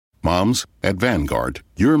Moms, at Vanguard,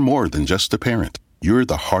 you're more than just a parent. You're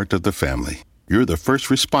the heart of the family. You're the first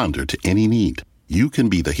responder to any need. You can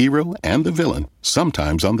be the hero and the villain,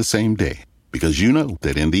 sometimes on the same day, because you know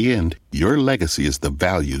that in the end, your legacy is the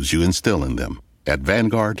values you instill in them. At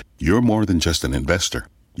Vanguard, you're more than just an investor.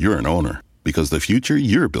 You're an owner, because the future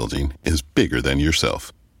you're building is bigger than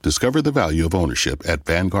yourself. Discover the value of ownership at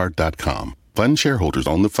Vanguard.com. Fund shareholders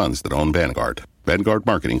own the funds that own Vanguard. Vanguard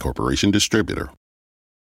Marketing Corporation Distributor.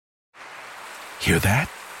 Hear that?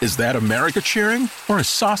 Is that America cheering or a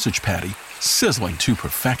sausage patty sizzling to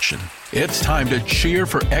perfection? It's time to cheer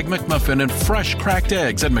for Egg McMuffin and fresh cracked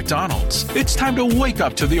eggs at McDonald's. It's time to wake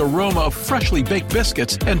up to the aroma of freshly baked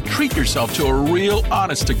biscuits and treat yourself to a real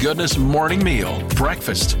honest-to-goodness morning meal.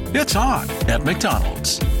 Breakfast. It's on at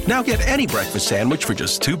McDonald's. Now get any breakfast sandwich for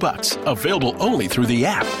just $2. Available only through the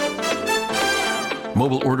app.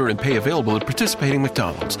 Mobile order and pay available at participating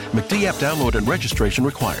McDonald's. McD app download and registration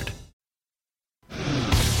required.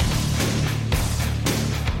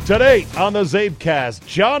 Today on the CzabeCast,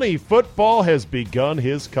 Johnny Football has begun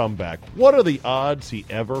his comeback. What are the odds he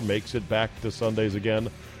ever makes it back to Sundays again?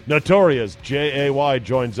 Notorious Jay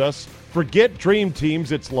joins us. Forget Dream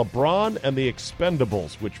Teams, it's LeBron and the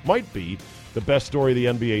Expendables, which might be the best story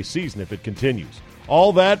of the NBA season if it continues.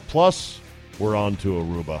 All that, plus we're on to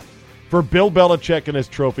Aruba. For Bill Belichick and his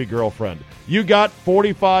trophy girlfriend, you got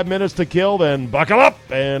 45 minutes to kill, then buckle up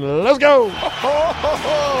and let's go!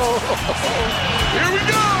 Here we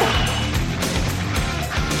go!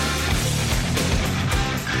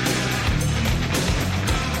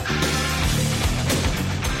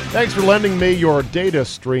 Thanks for lending me your data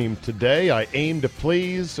stream today. I aim to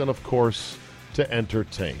please and, of course, to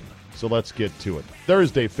entertain. So let's get to it.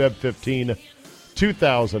 Thursday, Feb 15,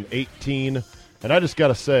 2018. And I just got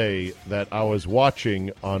to say that I was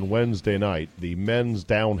watching on Wednesday night the men's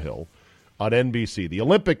downhill on NBC, the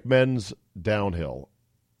Olympic men's downhill.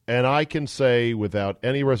 And I can say without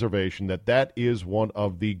any reservation that that is one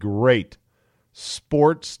of the great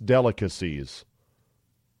sports delicacies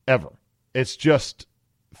ever. It's just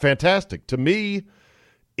fantastic. To me,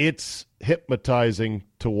 it's hypnotizing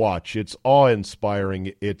to watch. It's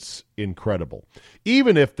awe-inspiring. It's incredible.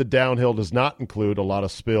 Even if the downhill does not include a lot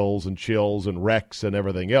of spills and chills and wrecks and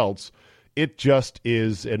everything else, it just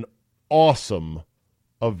is an awesome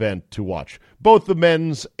event to watch. Both the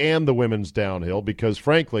men's and the women's downhill, because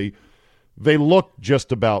frankly, they look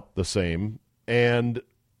just about the same. And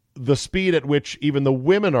the speed at which even the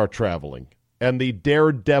women are traveling and the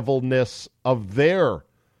daredevilness of their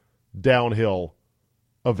downhill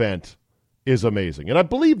event is amazing. And I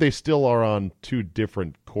believe they still are on two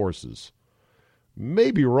different courses.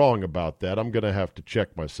 Maybe wrong about that. I'm going to have to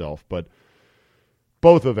check myself, but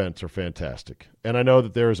both events are fantastic. And I know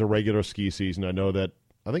that there is a regular ski season. I know that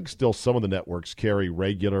I think still some of the networks carry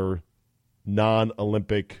regular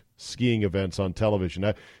non-Olympic skiing events on television.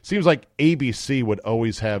 It seems like ABC would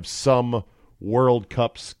always have some World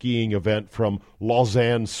Cup skiing event from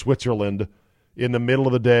Lausanne, Switzerland, in the middle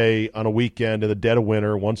of the day on a weekend in the dead of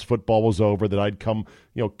winter, once football was over, that I'd come,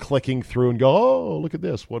 clicking through and go, oh, look at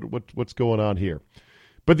this. What's going on here?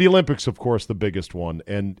 But the Olympics, of course, the biggest one,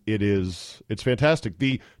 and it's fantastic.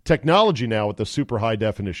 The technology now with the super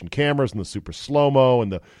high-definition cameras and the super slow-mo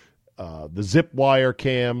and the zip wire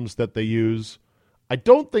cams that they use, I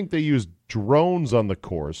don't think they use drones on the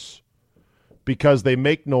course because they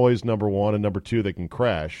make noise, number one, and number two, they can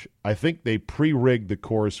crash. I think they pre-rigged the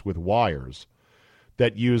course with wires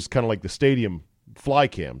that use kind of like the stadium fly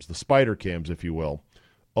cams, the spider cams, if you will,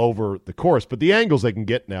 over the course. But the angles they can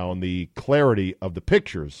get now and the clarity of the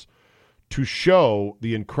pictures to show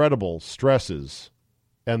the incredible stresses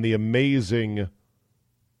and the amazing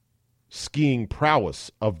skiing prowess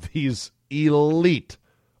of these elite,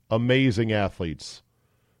 amazing athletes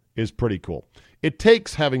is pretty cool. It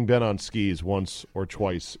takes having been on skis once or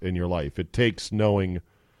twice in your life. It takes knowing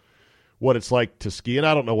what it's like to ski. And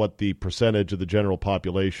I don't know what the percentage of the general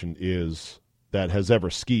population is that has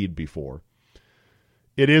ever skied before.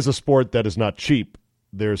 It is a sport that is not cheap.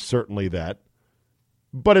 There's certainly that.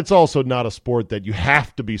 But it's also not a sport that you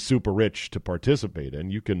have to be super rich to participate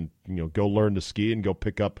in. You can, go learn to ski and go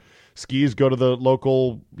pick up skis, go to the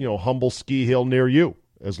local, humble ski hill near you,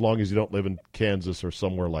 as long as you don't live in Kansas or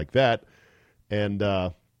somewhere like that. And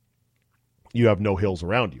you have no hills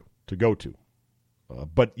around you to go to.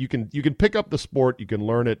 But you can pick up the sport, you can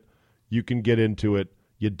learn it, you can get into it.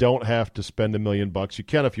 You don't have to spend $1 million. You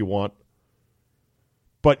can if you want.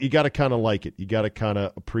 But you got to kind of like it. You got to kind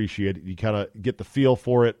of appreciate it. You kind of get the feel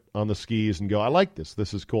for it on the skis and go, I like this.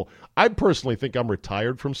 This is cool. I personally think I'm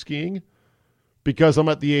retired from skiing because I'm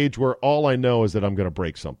at the age where all I know is that I'm going to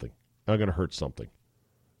break something. I'm going to hurt something.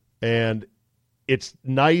 And it's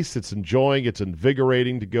nice, it's enjoying, it's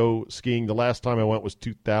invigorating to go skiing. The last time I went was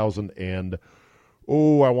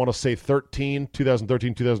 2013,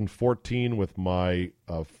 2014 with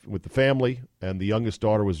with the family, and the youngest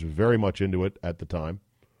daughter was very much into it at the time.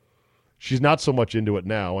 She's not so much into it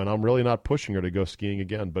now, and I'm really not pushing her to go skiing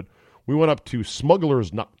again. But we went up to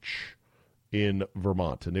Smuggler's Notch in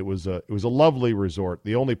Vermont, and it was a lovely resort.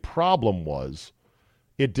 The only problem was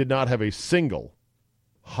it did not have a single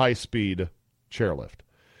high-speed chairlift.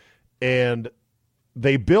 And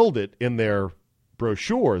they billed it in their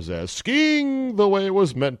brochures as skiing the way it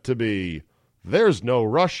was meant to be. There's no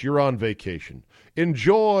rush, you're on vacation.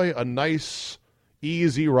 Enjoy a nice,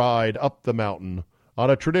 easy ride up the mountain on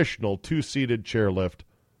a traditional two-seated chairlift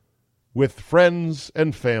with friends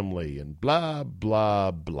and family and blah,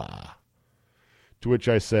 blah, blah. To which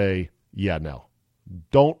I say, yeah, no.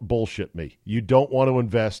 Don't bullshit me. You don't want to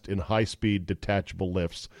invest in high-speed detachable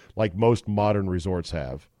lifts like most modern resorts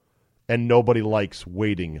have, and nobody likes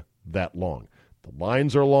waiting that long. The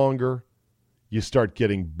lines are longer. You start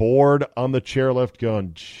getting bored on the chairlift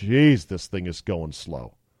going, geez, this thing is going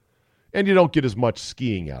slow. And you don't get as much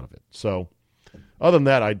skiing out of it. So other than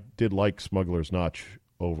that, I did like Smuggler's Notch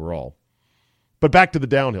overall. But back to the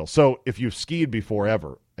downhill. So if you've skied before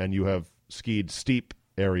ever, and you have skied steep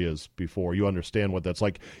areas before, you understand what that's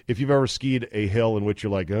like. If you've ever skied a hill in which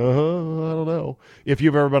you're like, I don't know. If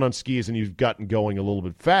you've ever been on skis and you've gotten going a little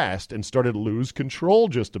bit fast and started to lose control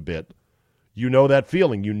just a bit, you know that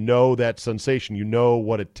feeling. You know that sensation. You know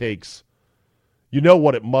what it takes. You know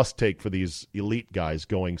what it must take for these elite guys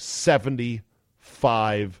going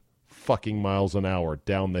 75 fucking miles an hour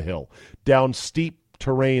down the hill, down steep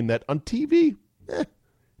terrain that on TV,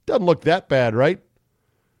 doesn't look that bad, right?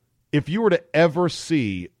 If you were to ever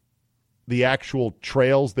see the actual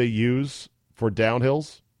trails they use for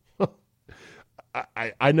downhills,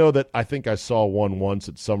 I know that I think I saw one once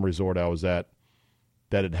at some resort I was at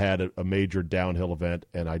that it had a major downhill event,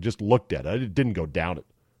 and I just looked at it. I didn't go down it.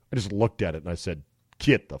 I just looked at it, and I said,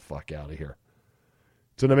 get the fuck out of here.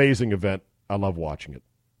 It's an amazing event. I love watching it.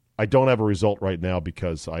 I don't have a result right now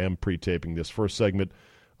because I am pre-taping this first segment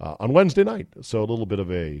on Wednesday night, so a little bit of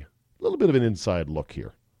an inside look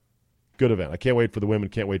here. Good event. I can't wait for the women.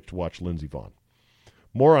 Can't wait to watch Lindsey Vonn.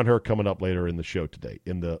 More on her coming up later in the show today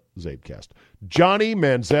in the CzabeCast. Johnny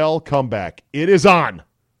Manziel comeback. It is on.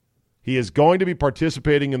 He is going to be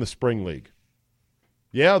participating in the Spring League.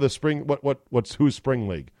 Yeah, the Spring. What's whose Spring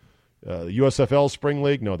League? The USFL Spring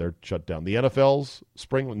League? No, they're shut down. The NFL's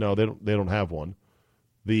Spring? No, they don't have one.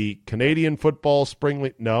 The Canadian Football Spring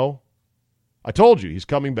League? No. I told you he's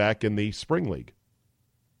coming back in the Spring League.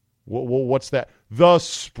 What's that? The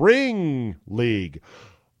Spring League.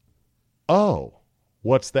 Oh,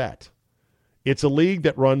 what's that? It's a league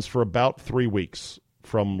that runs for about 3 weeks,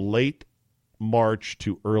 from late March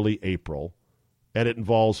to early April, and it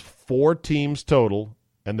involves 4 teams total,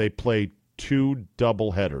 and they play 2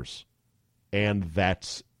 doubleheaders, and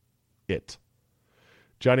that's it.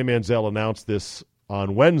 Johnny Manziel announced this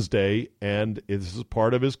on Wednesday, and this is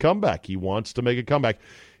part of his comeback. He wants to make a comeback.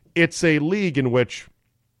 It's a league in which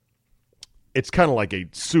it's kind of like a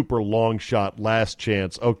super long shot, last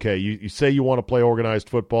chance. Okay, you say you want to play organized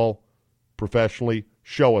football professionally,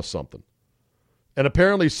 show us something. And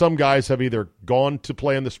apparently some guys have either gone to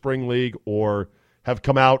play in the Spring League or have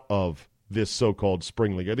come out of this so-called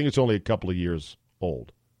Spring League. I think it's only a couple of years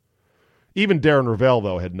old. Even Darren Ravel,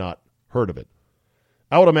 though, had not heard of it.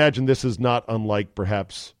 I would imagine this is not unlike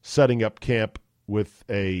perhaps setting up camp with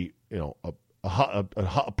a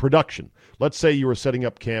production. Let's say you were setting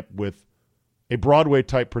up camp with a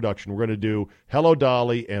Broadway-type production. We're going to do Hello,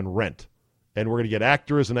 Dolly and Rent. And we're going to get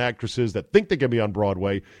actors and actresses that think they can be on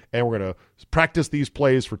Broadway, and we're going to practice these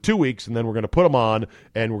plays for 2 weeks, and then we're going to put them on,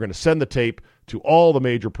 and we're going to send the tape to all the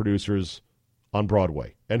major producers on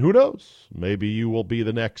Broadway. And who knows? Maybe you will be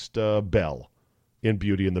the next Belle in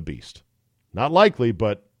Beauty and the Beast. Not likely,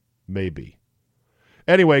 but maybe.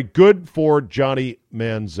 Anyway, good for Johnny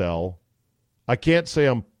Manziel. I can't say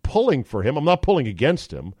I'm pulling for him. I'm not pulling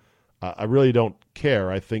against him. I really don't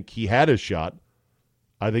care. I think he had his shot.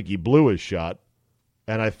 I think he blew his shot,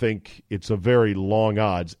 and I think it's a very long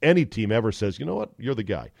odds. Any team ever says, you know what, you're the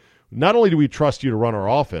guy. Not only do we trust you to run our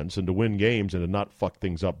offense and to win games and to not fuck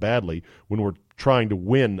things up badly when we're trying to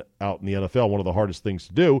win out in the NFL, one of the hardest things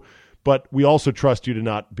to do, but we also trust you to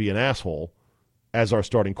not be an asshole as our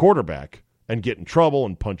starting quarterback and get in trouble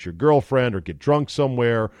and punch your girlfriend or get drunk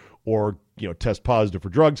somewhere or test positive for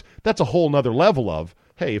drugs. That's a whole nother level of,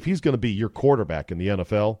 hey, if he's going to be your quarterback in the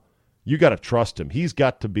NFL, you got to trust him. He's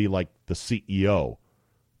got to be like the CEO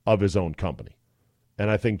of his own company. And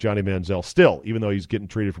I think Johnny Manziel still, even though he's getting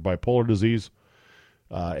treated for bipolar disease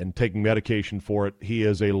and taking medication for it, he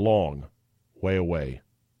is a long way away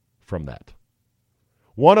from that.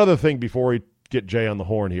 One other thing before we get Jay on the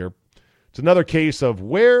horn here. It's another case of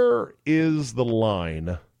where is the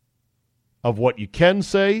line of what you can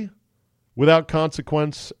say without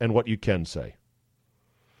consequence and what you can say.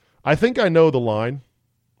 I think I know the line.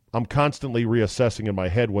 I'm constantly reassessing in my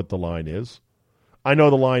head what the line is. I know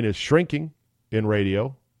the line is shrinking in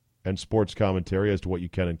radio and sports commentary as to what you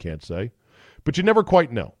can and can't say, but you never quite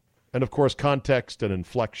know. And, of course, context and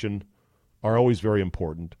inflection are always very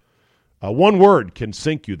important. One word can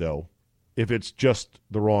sink you, though, if it's just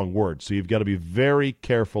the wrong word. So you've got to be very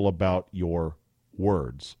careful about your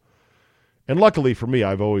words. And luckily for me,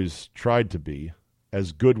 I've always tried to be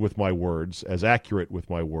as good with my words, as accurate with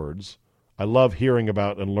my words. I love hearing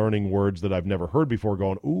about and learning words that I've never heard before,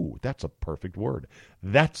 going, ooh, that's a perfect word.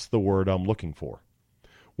 That's the word I'm looking for.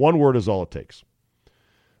 One word is all it takes.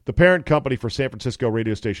 The parent company for San Francisco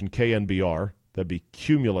radio station KNBR, that'd be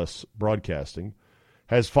Cumulus Broadcasting,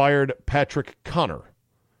 has fired Patrick Connor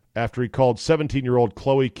after he called 17-year-old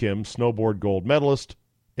Chloe Kim, snowboard gold medalist,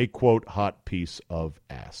 a, quote, hot piece of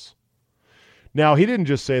ass. Now, he didn't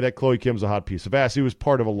just say that Chloe Kim's a hot piece of ass. He was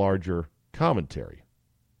part of a larger commentary.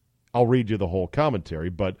 I'll read you the whole commentary,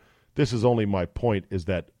 but this is only my point, is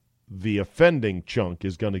that the offending chunk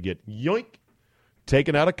is going to get yoink,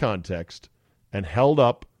 taken out of context, and held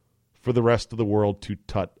up for the rest of the world to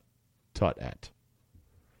tut at.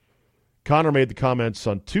 Connor made the comments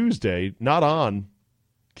on Tuesday, not on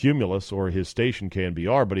Cumulus or his station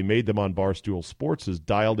KNBR, but he made them on Barstool Sports'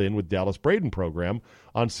 Dialed In with Dallas Braden program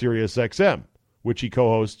on Sirius XM, which he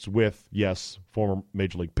co-hosts with, yes, former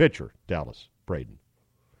Major League pitcher Dallas Braden.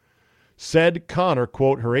 Said Connor,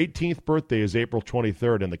 quote, her 18th birthday is April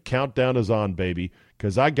 23rd, and the countdown is on, baby,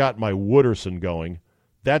 because I got my Wooderson going.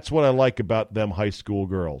 That's what I like about them high school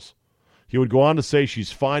girls. He would go on to say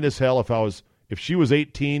she's fine as hell. If she was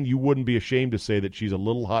 18, you wouldn't be ashamed to say that she's a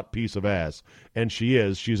little hot piece of ass. And she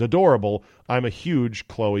is. She's adorable. I'm a huge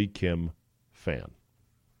Chloe Kim fan.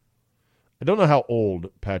 I don't know how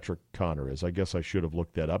old Patrick Connor is. I guess I should have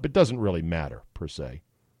looked that up. It doesn't really matter, per se.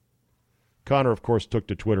 Connor, of course, took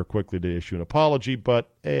to Twitter quickly to issue an apology, but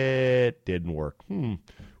it didn't work. When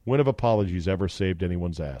have apologies ever saved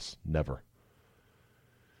anyone's ass? Never.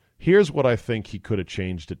 Here's what I think he could have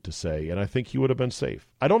changed it to say, and I think he would have been safe.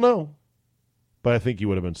 I don't know, but I think he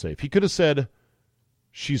would have been safe. He could have said,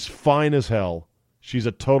 she's fine as hell, she's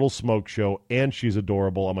a total smoke show, and she's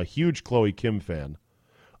adorable. I'm a huge Chloe Kim fan.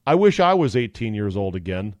 I wish I was 18 years old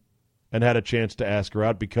again and had a chance to ask her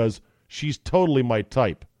out because she's totally my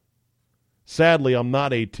type. Sadly, I'm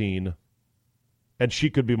not 18, and she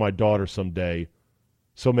could be my daughter someday,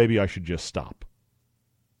 so maybe I should just stop.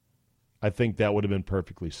 I think that would have been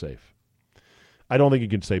perfectly safe. I don't think you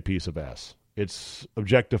can say piece of ass. It's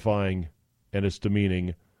objectifying and it's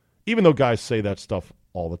demeaning, even though guys say that stuff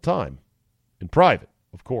all the time. In private,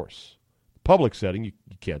 of course. Public setting, you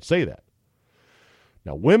can't say that.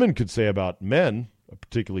 Now, women could say about men, a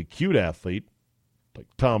particularly cute athlete, like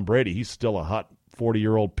Tom Brady, he's still a hot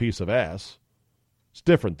 40-year-old piece of ass. It's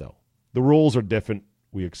different, though. The rules are different.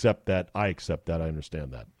 We accept that. I accept that. I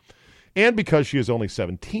understand that. And because she is only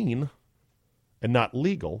 17 and not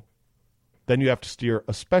legal, then you have to steer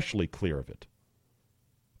especially clear of it.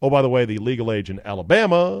 Oh, by the way, the legal age in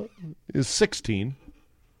Alabama is 16.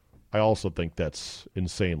 I also think that's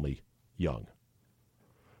insanely young.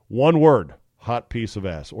 One word, hot piece of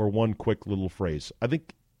ass, or one quick little phrase. I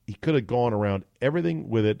think he could have gone around everything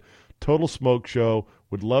with it. Total smoke show,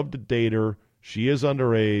 would love to date her. She is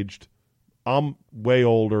underaged. I'm way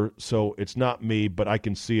older, so it's not me, but I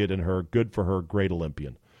can see it in her. Good for her, great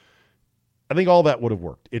Olympian. I think all that would have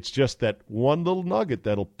worked. It's just that one little nugget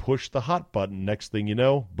that'll push the hot button. Next thing you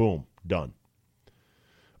know, boom, done.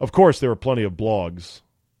 Of course, there were plenty of blogs,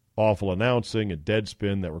 awful announcing and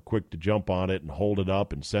Deadspin, that were quick to jump on it and hold it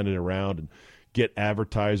up and send it around and get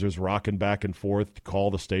advertisers rocking back and forth to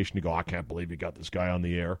call the station to go, I can't believe you got this guy on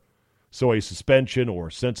the air. So a suspension or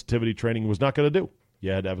sensitivity training was not going to do.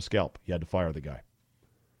 You had to have a scalp. You had to fire the guy.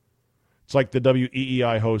 It's like the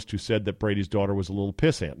WEEI host who said that Brady's daughter was a little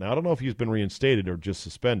pissant. Now, I don't know if he's been reinstated or just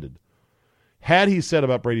suspended. Had he said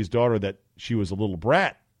about Brady's daughter that she was a little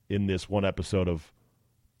brat in this one episode of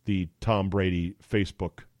the Tom Brady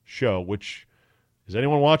Facebook show, which, is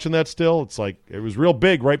anyone watching that still? It's like, it was real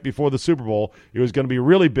big right before the Super Bowl. It was going to be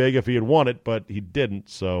really big if he had won it, but he didn't,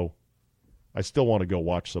 so I still want to go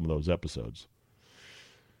watch some of those episodes.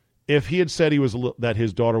 If he had said that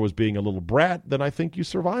his daughter was being a little brat, then I think you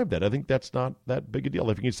survived that. I think that's not that big a deal.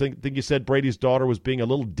 If you think you said Brady's daughter was being a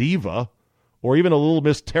little diva or even a Little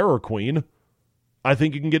Miss Terror Queen, I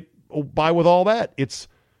think you can get by with all that. It's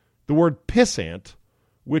the word pissant,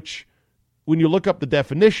 which when you look up the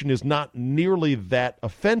definition is not nearly that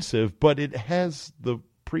offensive, but it has the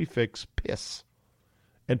prefix piss.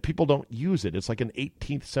 And people don't use it. It's like an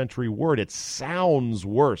 18th century word. It sounds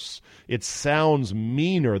worse. It sounds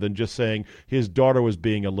meaner than just saying his daughter was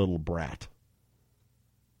being a little brat.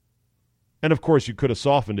 And, of course, you could have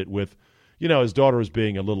softened it with, his daughter was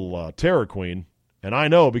being a little terror queen, and I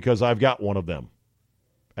know because I've got one of them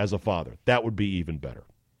as a father. That would be even better.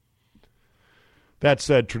 That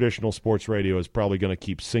said, traditional sports radio is probably going to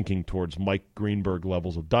keep sinking towards Mike Greenberg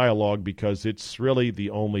levels of dialogue because it's really the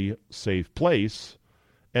only safe place,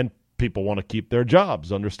 and people want to keep their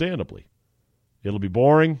jobs, understandably. It'll be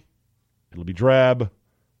boring, it'll be drab,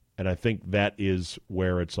 and I think that is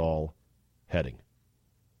where it's all heading.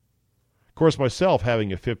 Of course, myself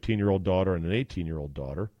having a 15-year-old daughter and an 18-year-old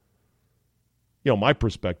daughter, my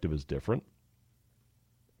perspective is different.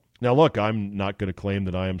 Now, look, I'm not going to claim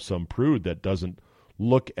that I am some prude that doesn't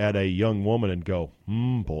look at a young woman and go,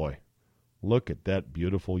 boy, look at that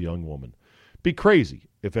beautiful young woman. Be crazy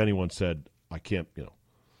if anyone said, I can't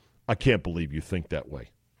believe you think that way.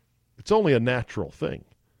 It's only a natural thing,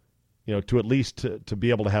 to at least to be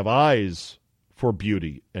able to have eyes for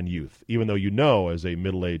beauty and youth, even though as a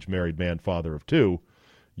middle-aged married man, father of two,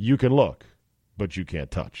 you can look, but you can't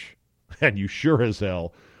touch. And you sure as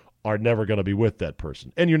hell are never going to be with that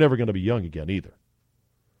person. And you're never going to be young again either.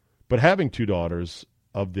 But having two daughters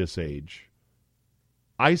of this age,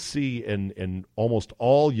 I see in almost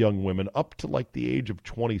all young women up to like the age of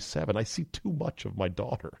 27, I see too much of my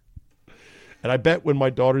daughter. And I bet when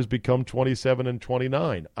my daughters become 27 and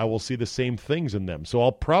 29, I will see the same things in them. So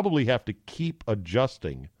I'll probably have to keep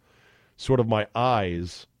adjusting sort of my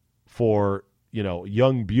eyes for,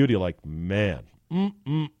 young beauty like, man,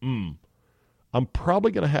 I'm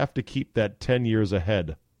probably going to have to keep that 10 years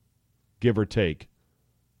ahead, give or take,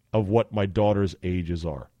 of what my daughter's ages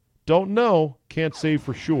are. Don't know, can't say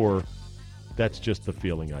for sure. That's just the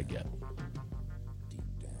feeling I get.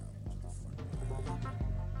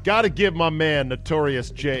 Got to give my man, Notorious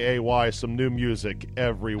J.A.Y., some new music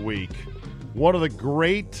every week. One of the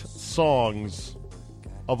great songs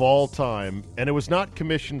of all time, and it was not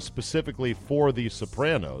commissioned specifically for The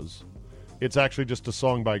Sopranos. It's actually just a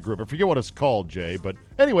song by a group. I forget what it's called, Jay, but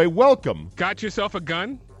anyway, welcome. Got yourself a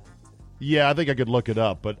gun? Yeah, I think I could look it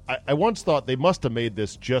up, but I once thought they must have made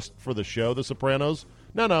this just for the show, The Sopranos.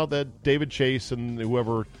 No, that David Chase and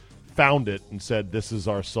whoever found it and said, this is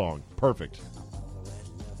our song. Perfect.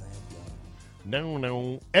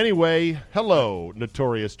 No. Anyway, hello,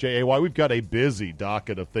 Notorious J.A.Y. We've got a busy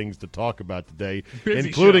docket of things to talk about today,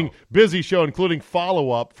 busy show, including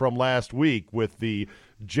follow-up from last week with the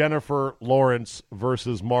Jennifer Lawrence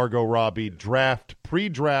versus Margot Robbie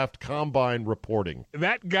pre-draft combine reporting.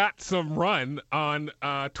 That got some run on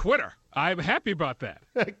Twitter. I'm happy about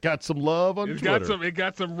that. Got some love on Twitter. It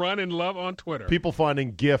got some run and love on Twitter. People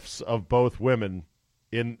finding gifs of both women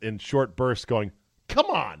in short bursts going, come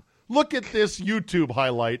on. Look at this YouTube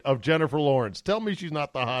highlight of Jennifer Lawrence. Tell me she's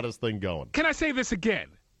not the hottest thing going. Can I say this again?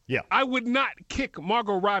 Yeah. I would not kick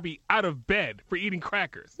Margot Robbie out of bed for eating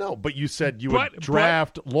crackers. No, but you said you would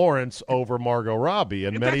draft Lawrence over Margot Robbie,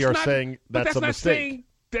 and many are saying that's a mistake.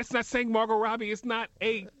 That's not saying Margot Robbie is not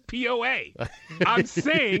a POA. I'm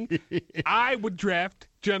saying I would draft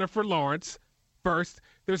Jennifer Lawrence first.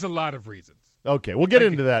 There's a lot of reasons. Okay, we'll get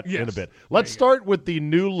into that in a bit. Let's start with the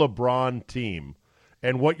new LeBron team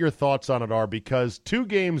and what your thoughts on it are, because 2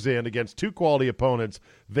 games in against 2 quality opponents,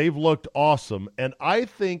 they've looked awesome. And I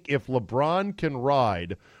think if LeBron can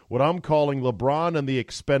ride what I'm calling LeBron and the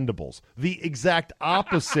Expendables, the exact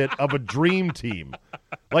opposite of a dream team.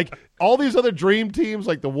 Like all these other dream teams,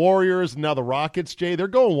 like the Warriors and now the Rockets, Jay, they're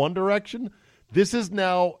going one direction. This is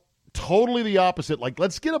now totally the opposite. Like,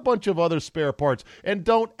 let's get a bunch of other spare parts. And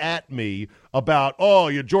don't at me about,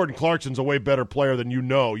 Jordan Clarkson's a way better player than you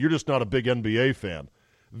know. You're just not a big NBA fan.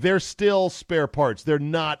 They're still spare parts. They're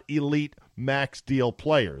not elite max deal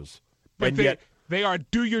players. But and yet they are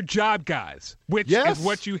do-your-job guys, which is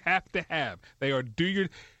what you have to have. They are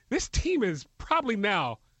This team is probably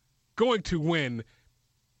now going to win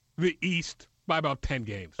the East by about 10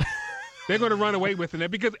 games. They're going to run away with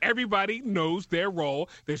it because everybody knows their role.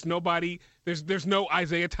 There's no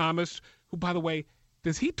Isaiah Thomas, who, by the way,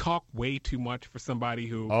 does he talk way too much for somebody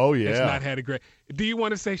who has not had a great – do you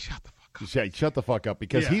want to say shut the fuck up? Yeah, shut the fuck up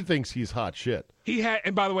because he thinks he's hot shit.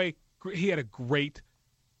 And by the way, he had a great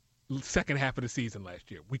second half of the season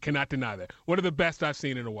last year. We cannot deny that. One of the best I've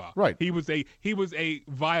seen in a while. Right. He was a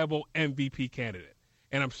viable MVP candidate.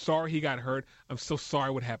 And I'm sorry he got hurt. I'm so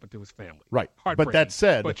sorry what happened to his family. Right. But that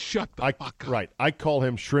said, but shut the fuck up. Right. I call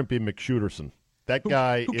him Shrimpy McShooterson. That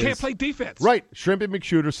guy who can't play defense. Right. Shrimpy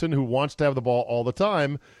McShooterson, who wants to have the ball all the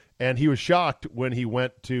time. And he was shocked when he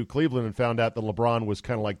went to Cleveland and found out that LeBron was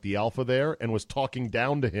kind of like the alpha there and was talking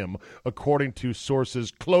down to him, according to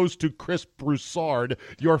sources close to Chris Broussard,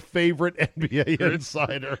 your favorite NBA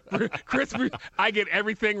insider. Chris, I get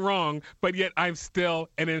everything wrong, but yet I'm still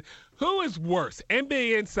 – and then who is worse,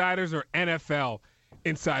 NBA insiders or NFL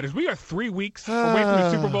insiders? We are 3 weeks away from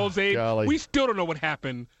the Super Bowl, Zabe. Golly. We still don't know what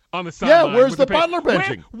happened on the sideline. Yeah, where's the Butler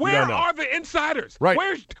benching? Where are the insiders? Right.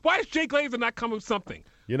 Why is Jay Glazer not coming with something?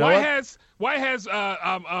 You know why has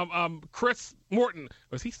Chris Morton?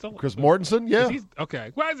 Was he still Chris Mortensen? Yeah.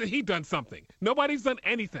 Okay. Why hasn't he done something? Nobody's done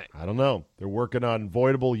anything. I don't know. They're working on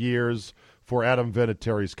voidable years for Adam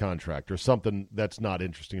Vinatieri's contract or something that's not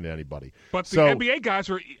interesting to anybody. But the NBA guys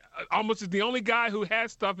are almost the only guy who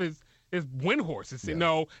has stuff is Windhorse. Yeah.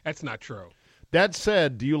 No, that's not true. That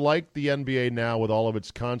said, do you like the NBA now with all of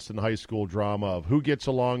its constant high school drama of who gets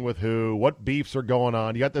along with who, what beefs are going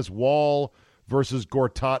on? You got this Wall versus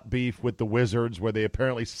Gortat beef with the Wizards where they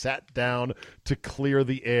apparently sat down to clear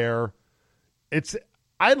the air.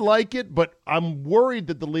 I like it, but I'm worried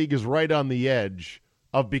that the league is right on the edge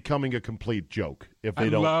of becoming a complete joke if they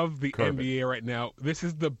don't. I love the NBA right now. This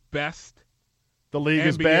is the best the league NBA,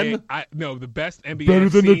 has been. The best NBA better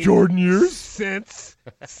than the Jordan years since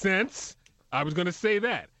I was going to say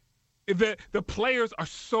that. The players are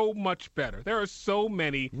so much better. There are so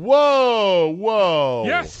many. Whoa.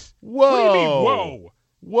 Yes. Whoa. What do you mean, whoa?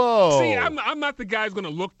 Whoa. See, I'm not the guy who's going to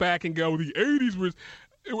look back and go, the 80s was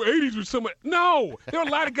so much. No. There are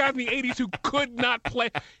a lot of guys in the 80s who could not play.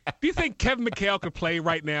 Do you think Kevin McHale could play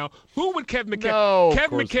right now? Who would Kevin McHale? No,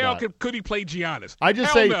 Kevin McHale, could he play Giannis? I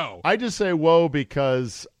just say whoa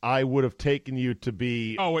because I would have taken you to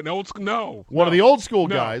be an old school. No. One of the old school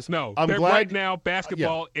guys. No. I'm glad right now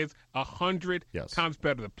basketball is 100 times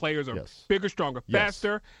better. The players are bigger, stronger,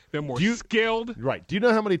 faster. They're more skilled. Right. Do you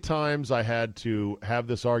know how many times I had to have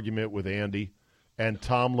this argument with Andy and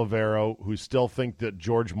Tom Lavero, who still think that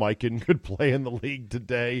George Mikan could play in the league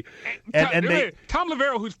today? Tom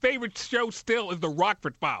Lavero, whose favorite show still is the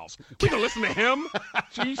Rockford Files. We can listen to him?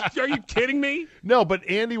 Are you kidding me? No, but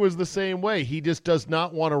Andy was the same way. He just does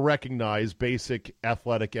not want to recognize basic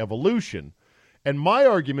athletic evolution. And my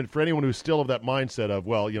argument for anyone who's still of that mindset of,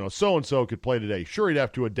 so-and-so could play today. Sure, he'd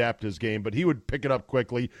have to adapt his game, but he would pick it up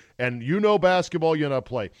quickly. And basketball,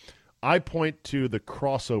 play. I point to the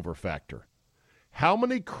crossover factor. How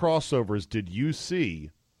many crossovers did you see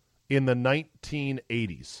in the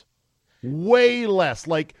 1980s? Way less.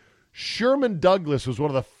 Like Sherman Douglas was one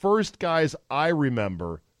of the first guys I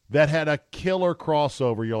remember that had a killer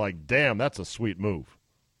crossover. You're like, damn, that's a sweet move.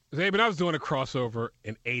 Zabe, I was doing a crossover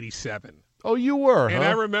in 87. Oh, you were, and huh?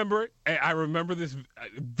 I remember this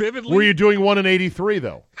vividly. Were you doing one in 83,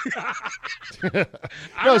 though?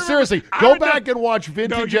 No, seriously. Go back and watch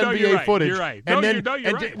vintage NBA footage. You're right.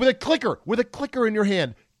 With a clicker in your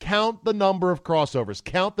hand, count the number of crossovers.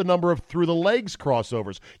 Count the number of through-the-legs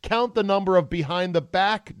crossovers. Count the number of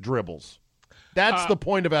behind-the-back dribbles. That's the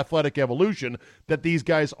point of athletic evolution, that these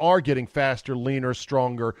guys are getting faster, leaner,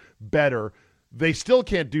 stronger, better. They still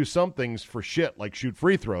can't do some things for shit like shoot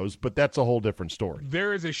free throws, but that's a whole different story.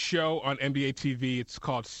 There is a show on NBA TV. It's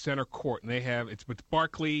called Center Court, and it's with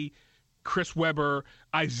Barkley, Chris Webber,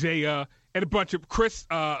 Isaiah, and a bunch of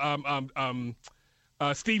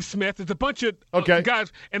Steve Smith. It's a bunch of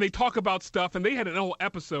guys, and they talk about stuff. And they had an whole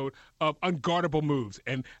episode of unguardable moves,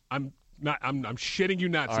 and I'm shitting you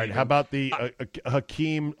not. All right, how about the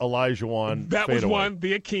Hakeem Olajuwon? That fadeaway? Was one.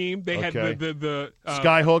 The Hakeem. They had the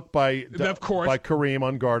skyhook by Kareem,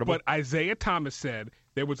 unguardable. But Isaiah Thomas said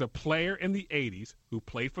there was a player in the 80s who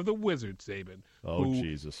played for the Wizards, Saban.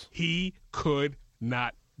 Jesus! He could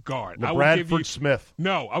not guard. Bradford Smith.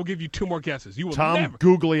 No, I'll give you two more guesses. You will Tom never.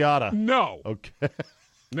 Gugliotta. No. Okay.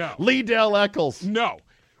 No. Lee Dale Eccles. No.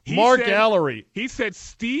 Mark Gallery. He said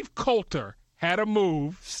Steve Coulter had a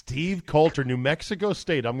move. Steve Coulter, New Mexico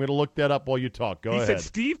State. I'm going to look that up while you talk. Go ahead. He said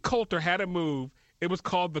Steve Coulter had a move. It was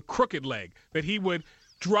called the crooked leg, that he would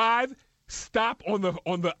drive, stop on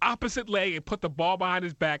the opposite leg, and put the ball behind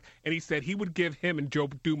his back. And he said he would give him and Joe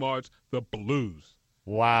Dumars the blues.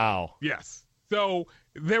 Wow. Yes. So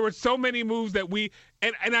there were so many moves that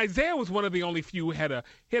and Isaiah was one of the only few who had a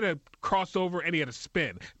crossover and he had a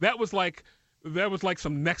spin. That was like That was like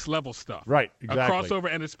some next level stuff. Right, exactly. A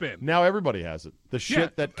crossover and a spin. Now everybody has it. The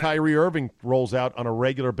shit that Kyrie Irving rolls out on a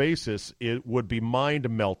regular basis, it would be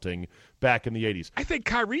mind-melting back in the 80s. I think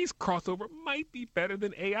Kyrie's crossover might be better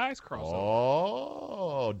than AI's crossover.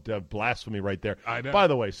 Oh, blasphemy right there. I know. By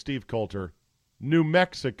the way, Steve Coulter, New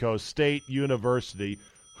Mexico State University.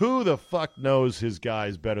 Who the fuck knows his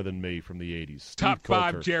guys better than me from the 80s? Steve Top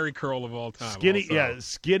Coulter. 5 Jerry curl of all time.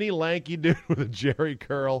 Skinny, lanky dude with a Jerry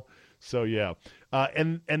curl. So, yeah.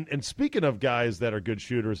 And speaking of guys that are good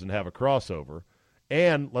shooters and have a crossover,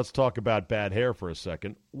 and let's talk about bad hair for a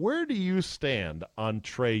second, where do you stand on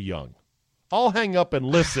Trae Young? I'll hang up and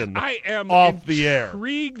listen I am off the air.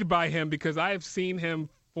 Intrigued by him because I have seen him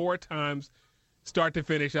 4 times start to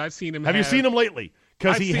finish. I've seen him Have you seen him lately?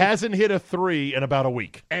 Because he hasn't hit a 3 in about a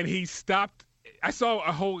week. And he stopped. I saw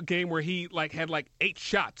a whole game where he had 8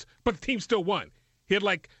 shots, but the team still won. He had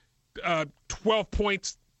 12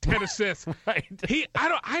 points, 10 assists. Right.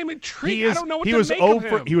 I'm intrigued. I don't know what to make of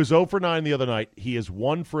him. He was 0 for 9 the other night. He is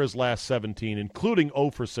 1 for his last 17, including 0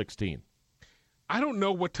 for 16. I don't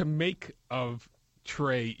know what to make of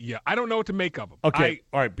Trae. Yeah, I don't know what to make of him. Okay,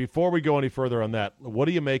 all right. Before we go any further on that, what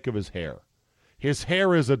do you make of his hair? His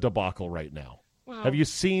hair is a debacle right now. Well, have you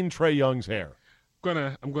seen Trae Young's hair?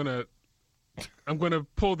 I'm gonna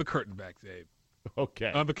pull the curtain back, Dave.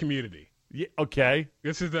 Okay. On the community. Yeah, okay.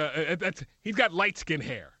 This is he's got light skin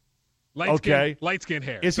hair. Light skin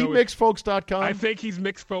hair. Is he mixedfolks.com? I think he's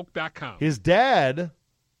mixedfolk.com. His dad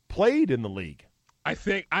played in the league. I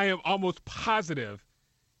am almost positive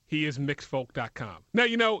he is mixedfolk.com.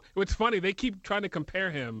 Now, it's funny. They keep trying to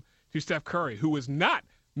compare him to Steph Curry, who is not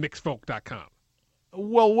mixedfolk.com.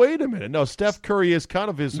 Well, wait a minute. No, Steph Curry is kind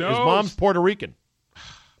of his mom's Puerto Rican,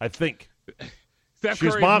 I think. Steph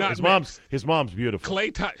Curry his mom's beautiful.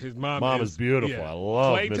 His mom is beautiful. Yeah. I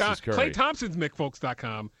love Mrs. Curry. Klay Thompson's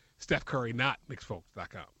mixedfolks.com. Steph Curry, not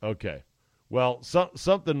mixedfolks.com. Okay. Well,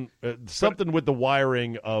 something with the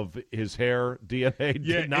wiring of his hair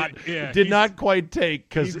DNA did not quite take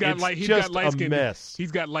because it's just a mess.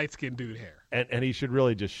 He's got light-skinned dude hair. And he should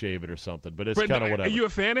really just shave it or something, but it's kind of whatever. Are you a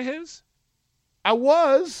fan of his? I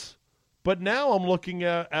was, but now I'm looking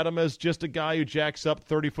at him as just a guy who jacks up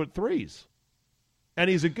 30-foot threes. And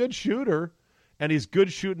he's a good shooter, and he's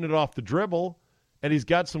good shooting it off the dribble, and he's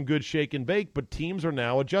got some good shake and bake, but teams are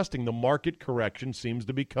now adjusting. The market correction seems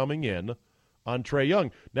to be coming in on Trae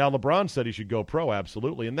Young. Now, LeBron said he should go pro,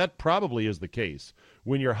 absolutely, and that probably is the case.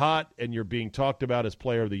 When you're hot and you're being talked about as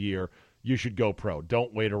player of the year, you should go pro.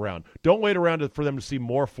 Don't wait around. Don't wait around for them to see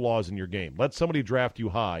more flaws in your game. Let somebody draft you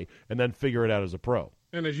high and then figure it out as a pro.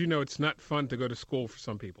 And as you know, it's not fun to go to school for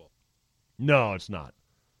some people. No, it's not.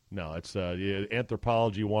 No, it's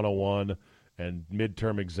Anthropology 101 and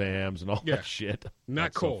midterm exams and all that shit.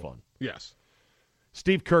 Not cool. So fun. Yes.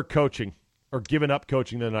 Steve Kerr coaching or giving up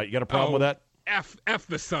coaching the night. You got a problem with that? F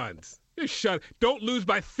the Suns. Just don't lose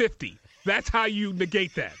by 50. That's how you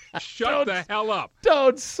negate that. Shut the hell up.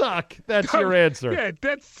 Don't suck. That's your answer. Yeah,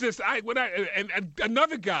 that's just and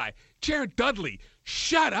another guy, Jared Dudley.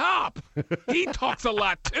 Shut up. He talks a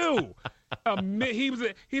lot too.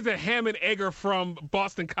 He's a ham and egger from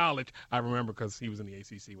Boston College. I remember because he was in the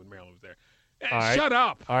ACC when Maryland was there. Right. Shut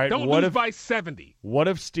up. All right. Don't lose by 70. What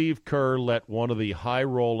if Steve Kerr let one of the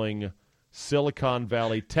high-rolling Silicon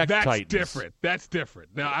Valley tech titans? That's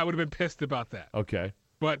different. Now, I would have been pissed about that. Okay.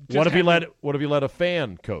 But what if he let a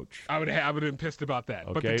fan coach? I would have been pissed about that.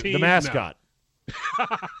 Okay. But the team, mascot. No.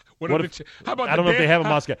 How about I don't know if they have a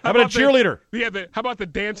mascot. How about a cheerleader? How about the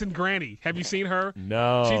dancing granny? Have you seen her?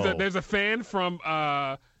 No. There's a fan from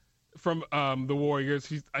the Warriors.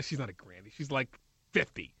 She's not a granny. She's like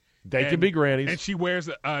 50. They can be grannies. And she wears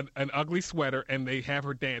an ugly sweater, and they have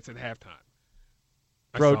her dance at halftime.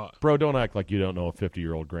 Bro, don't act like you don't know a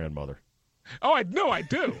 50-year-old grandmother. Oh, I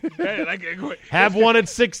do. Have one at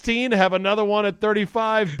 16, have another one at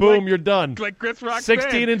 35, boom, you're done. Like Chris Rock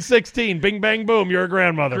 16 said. and 16, bing, bang, boom, you're a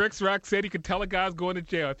grandmother. Chris Rock said he could tell a guy's going to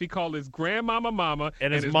jail if he called his grandmama Mama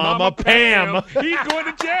and his mama Pam. He's going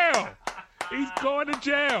to jail. He's going to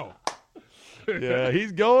jail. Yeah,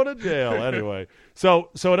 he's going to jail anyway. So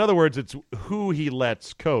in other words, it's who he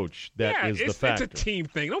lets coach that is the factor. It's a team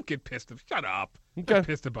thing. Don't get pissed. Shut up. Okay. I'm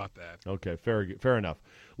pissed about that. Okay, fair enough.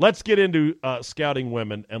 Let's get into scouting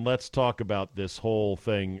women, and let's talk about this whole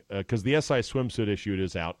thing because the SI swimsuit issue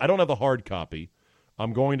is out. I don't have the hard copy.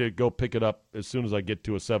 I'm going to go pick it up as soon as I get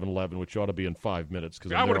to a 7-Eleven, which ought to be in 5 minutes.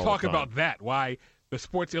 I want to talk about that, why the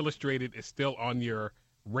Sports Illustrated is still on your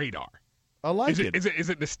radar. I like it. Is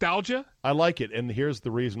it nostalgia? I like it, and here's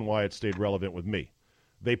the reason why it stayed relevant with me.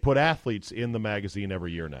 They put athletes in the magazine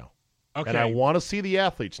every year now. Okay. And I want to see the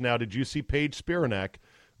athletes. Now, did you see Paige Spiranak,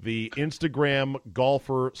 the Instagram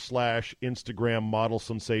golfer / Instagram model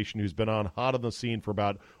sensation who's been on hot on the scene for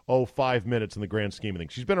about 5 minutes in the grand scheme of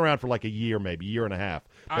things. She's been around for like a year, maybe year and a half.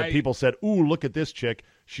 That people said, "Ooh, look at this chick.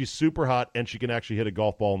 She's super hot and she can actually hit a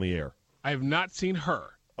golf ball in the air." I have not seen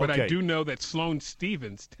her, but I do know that Sloane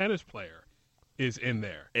Stephens, tennis player, is in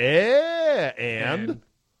there. And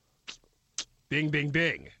ding, ding,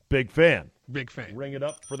 ding. Big fan. Big fan. Ring it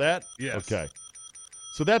up for that? Yes. Okay.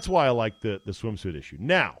 So that's why I like the swimsuit issue.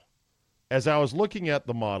 Now, as I was looking at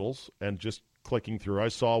the models and just clicking through, I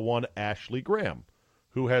saw one, Ashley Graham,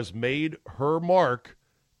 who has made her mark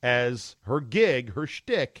as her gig, her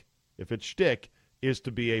shtick, if it's shtick, is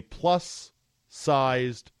to be a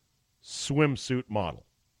plus-sized swimsuit model.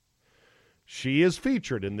 She is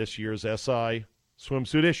featured in this year's SI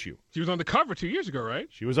swimsuit issue. She was on the cover 2 years ago, right?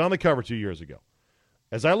 She was on the cover 2 years ago.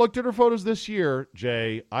 As I looked at her photos this year,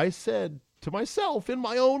 Jay, I said to myself in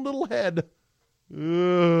my own little head, we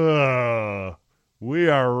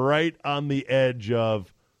are right on the edge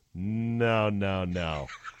of no.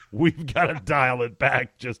 We've got to dial it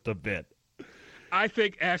back just a bit. I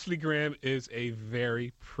think Ashley Graham is a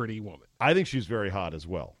very pretty woman. I think she's very hot as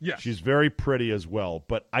well. Yes. She's very pretty as well.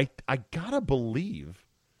 But I got to believe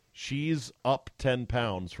she's up 10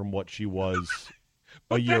 pounds from what she was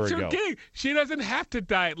a year ago. That's her gig. She doesn't have to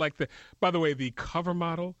diet like the. By the way, the cover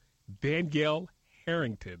model, Danielle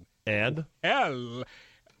Harrington. And?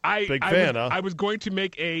 Big fan, huh? I was going to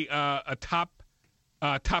make a top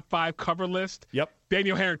 5 cover list. Yep.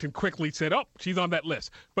 Danielle Harrington quickly said, she's on that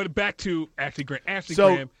list. But back to Ashley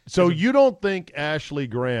Graham. So you don't think Ashley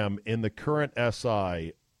Graham in the current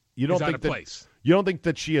SI, you don't think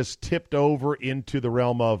that she has tipped over into the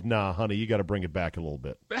realm of, nah, honey, you got to bring it back a little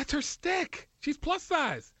bit. That's her stick. She's plus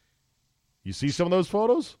size. You see some of those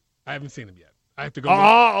photos? I haven't seen them yet. I have to go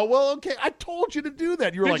look. Well, okay. I told you to do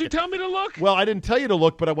that. Did you tell me to look? Well, I didn't tell you to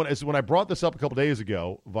look, but when I brought this up a couple days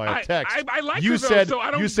ago via text, I like you her, said though, so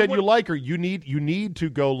I don't, you said you like her. You need to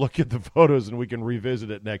go look at the photos, and we can revisit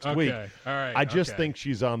it next week. All right. I just think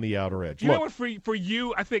she's on the outer edge. You know what? For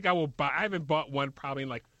you, I think I will buy. I haven't bought one probably in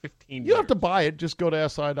like 15 years. You don't have to buy it. Just go to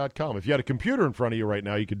si.com. If you had a computer in front of you right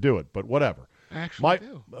now, you could do it. But whatever. I actually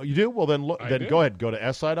do. You do? Well, then go ahead. Go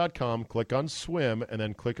to si.com, click on swim, and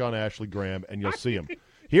then click on Ashley Graham, and you'll see him.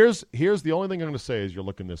 Here's the only thing I'm going to say as you're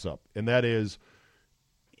looking this up, and that is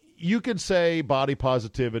you could say body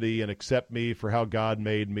positivity and accept me for how God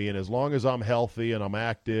made me, and as long as I'm healthy and I'm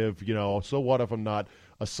active, so what if I'm not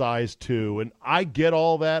a size 2? And I get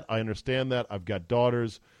all that. I understand that. I've got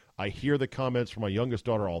daughters. I hear the comments from my youngest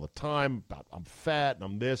daughter all the time about I'm fat and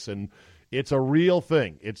I'm this, and it's a real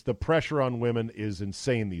thing. It's the pressure on women is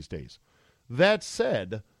insane these days. That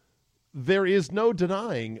said, there is no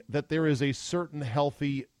denying that there is a certain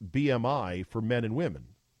healthy BMI for men and women.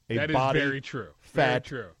 That is body very true. Fat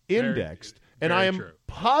very true. indexed. Very, and I am true.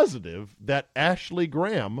 positive that Ashley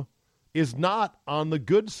Graham is not on the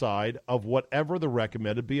good side of whatever the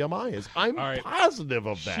recommended BMI is. I'm positive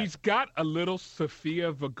of that. She's got a little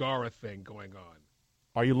Sofia Vergara thing going on.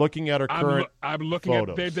 Are you looking at her current I'm looking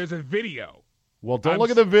photos? There's a video. Well, don't look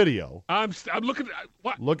at the video. I'm looking at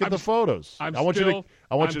what? Look at the photos. I want you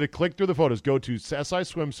to click through the photos. Go to SI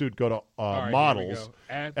Swimsuit. Go to models.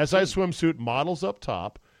 SI Swimsuit models up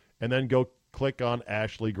top, and then go click on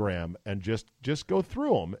Ashley Graham and just go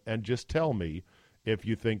through them and just tell me if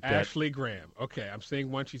you think that Ashley Graham. Okay, I'm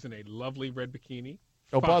seeing one. She's in a lovely red bikini.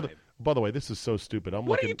 Oh, by the way, this is so stupid.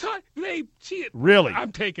 What are you talking? Really?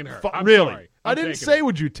 I'm taking her. Really? Sorry. I didn't say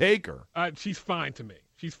would you take her. She's fine to me.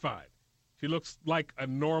 She's fine. She looks like a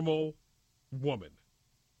normal woman.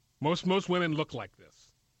 Most women look like this.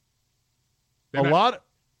 A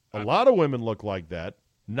lot of women look like that.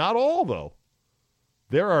 Not all, though.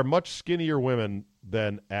 There are much skinnier women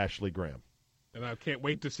than Ashley Graham. And I can't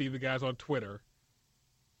wait to see the guys on Twitter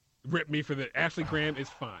rip me for that. Ashley Graham is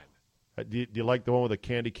fine. Do you like the one with the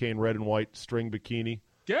candy cane red and white string bikini?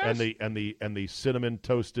 Yes. And the cinnamon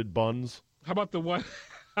toasted buns? How about the one?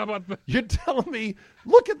 How about the? You're telling me,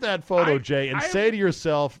 look at that photo, Jay, and say to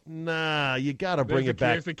yourself, nah, you got to bring it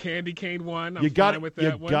back. There's the candy cane one. You got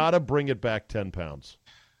to bring it back 10 pounds.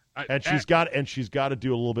 She's got to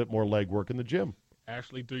do a little bit more leg work in the gym.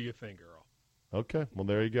 Ashley, do your thing, girl. Okay, well,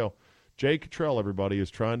 there you go. Jay Cottrell, everybody, is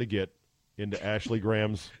trying to get into Ashley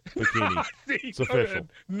Graham's bikini. It's official.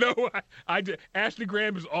 No, Ashley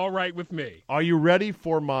Graham is all right with me. Are you ready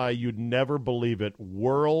for my, you'd never believe it,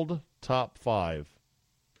 world top 5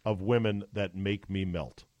 of women that make me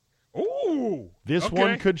melt? Ooh. This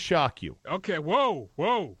one could shock you. Okay, whoa.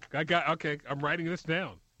 I'm writing this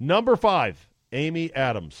down. Number 5, Amy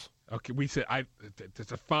Adams. Okay, we said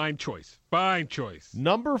it's a fine choice. Fine choice.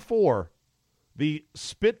 Number 4, The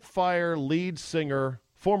Spitfire lead singer,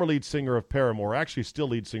 former lead singer of Paramore, actually still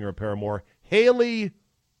lead singer of Paramore, Hayley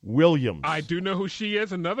Williams. I do know who she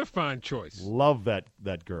is. Another fine choice. Love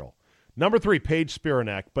that girl. Number 3, Paige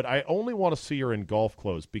Spiranak, but I only want to see her in golf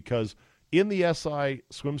clothes because in the SI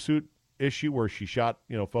swimsuit issue where she shot,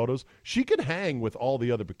 photos, she can hang with all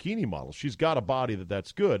the other bikini models. She's got a body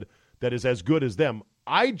that's good, that is as good as them.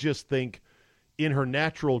 I just think in her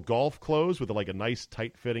natural golf clothes with like a nice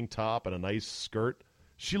tight-fitting top and a nice skirt,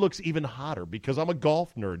 she looks even hotter because I'm a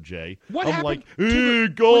golf nerd, Jay. What I'm happened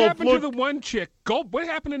golf, what happened look. to the one chick? What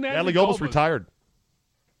happened to Natalie Goldberg retired.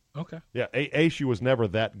 Okay. Yeah, she was never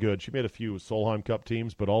that good. She made a few Solheim Cup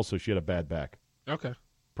teams, but also she had a bad back. Okay.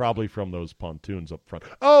 Probably from those pontoons up front.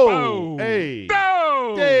 Oh! Hey!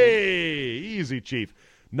 No! Hey! Easy, Chief.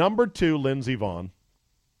 Number 2, Lindsey Vonn.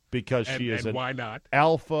 Because she is an why not?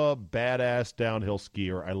 alpha, badass downhill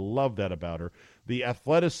skier. I love that about her. The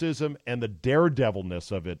athleticism and the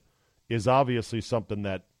daredevilness of it is obviously something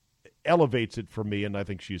that elevates it for me, and I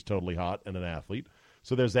think she's totally hot and an athlete.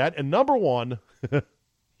 So there's that. And number 1,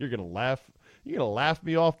 you're gonna laugh. You're gonna laugh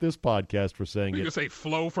me off this podcast for saying You're it. gonna say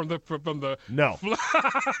flow from the No.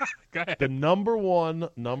 Go ahead. The number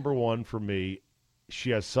one for me, she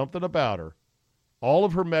has something about her. All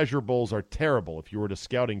of her measurables are terrible if you were to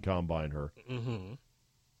scouting combine her. Mm-hmm.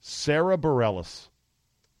 Sarah Bareilles.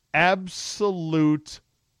 Absolute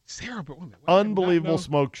unbelievable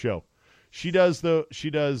smoke show. She does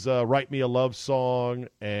Write Me a Love Song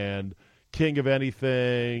and King of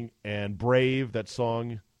Anything and Brave, that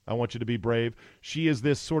song, I Want You to Be Brave. She is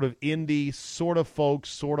this sort of indie, sort of folk,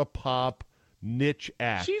 sort of pop niche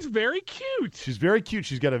act. She's very cute. She's very cute.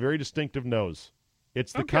 She's got a very distinctive nose.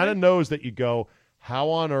 It's the kind of nose that you go, how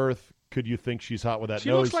on earth could you think she's hot with that nose?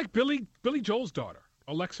 She looks like Billy Joel's daughter,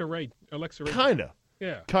 Alexa Ray. Kind of.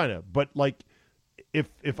 Yeah. Kind of. But like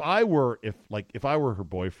if I were her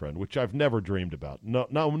boyfriend, which I've never dreamed about,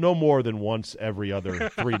 no more than once every other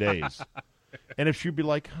 3 days. And if she'd be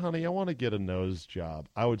like, honey, I want to get a nose job,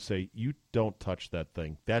 I would say, you don't touch that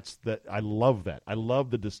thing. I love that. I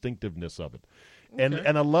love the distinctiveness of it. Okay.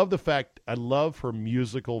 And I love the fact, I love her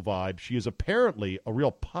musical vibe. She is apparently a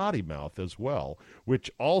real potty mouth as well,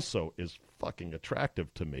 which also is fucking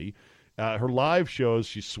attractive to me. Her live shows,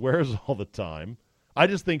 she swears all the time. I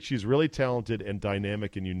just think she's really talented and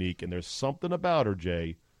dynamic and unique, and there's something about her,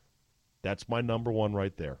 Jay. That's my number 1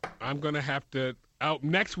 right there. I'm going to have to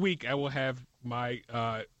next week I will have my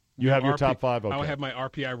you have your top 5? Okay. I will have my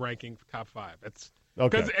RPI ranking for top 5. That's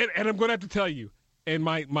okay. And I'm going to have to tell you, and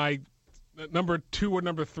my number 2 or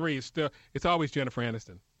number 3 is it's always Jennifer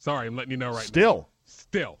Aniston. Sorry, I'm letting you know right now.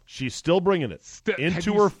 Still. She's still bringing it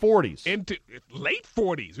into her 40s. Into late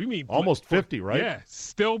 40s. We mean almost 50, right? Yeah,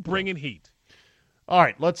 still bringing heat. All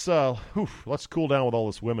right, let's cool down with all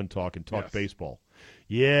this women talk and talk baseball.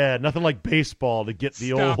 Yeah, nothing like baseball to get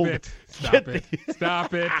the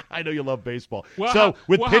Stop it. I know you love baseball. Well,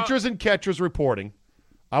 pitchers and catchers reporting,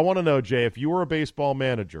 I want to know, Jay, if you were a baseball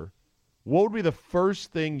manager, what would be the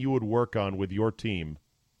first thing you would work on with your team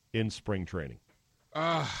in spring training?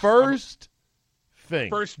 First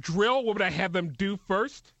drill, what would I have them do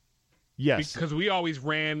first? Yes. Because we always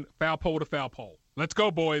ran foul pole to foul pole. Let's go,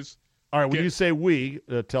 boys. All right, when you say we,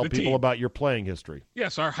 tell people team. About your playing history.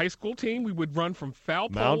 Yes, our high school team, we would run from foul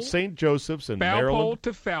pole. Mount St. Joseph's in foul Maryland. Pole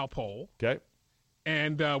to foul pole. Okay.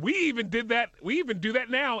 And we even did that. We even do that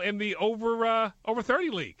now in the over 30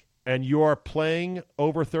 league. And you are playing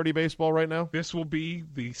over 30 baseball right now? This will be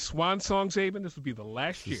the swan song, Zabin. This will be the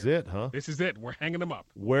last year. This is it, huh? This is it. We're hanging them up.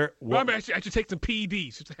 I should take some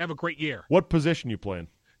PEDs just to have a great year. What position you playing?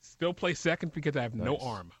 Still play second because I have no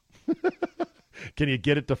arm. Can you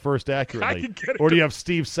get it to first accurately? I can get it or do you have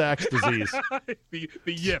Steve Sachs disease? the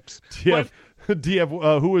yips. Do you have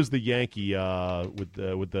who is the Yankee with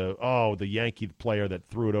the Yankee player that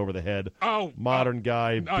threw it over the head? Modern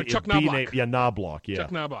guy. Chuck Knobloch. Knobloch. Yeah,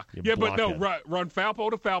 Chuck Knobloch. But no, run foul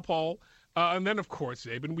pole to foul pole, and then of course,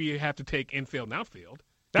 Zabin, we have to take infield and outfield.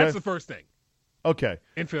 That's the first thing. Okay.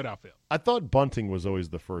 Infield, outfield. I thought bunting was always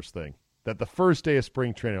the first thing. That the first day of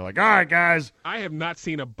spring training, like, all right, guys. I have not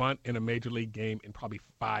seen a bunt in a major league game in probably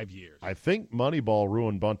 5 years. I think Moneyball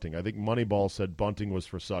ruined bunting. I think Moneyball said bunting was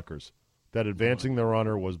for suckers. That advancing the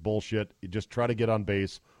runner was bullshit. You just try to get on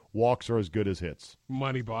base. Walks are as good as hits.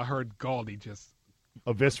 Moneyball. I heard Galdi just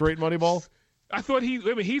eviscerate Moneyball. I thought he's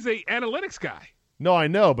a analytics guy. No, I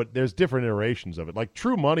know, but there's different iterations of it. Like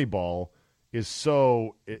true Moneyball is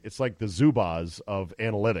it's like the Zubaz of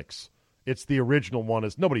analytics. It's the original one.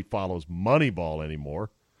 Nobody follows Moneyball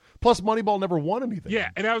anymore. Plus, Moneyball never won anything.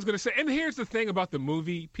 Yeah, and I was going to say, and here's the thing about the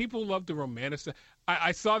movie. People love to romanticize.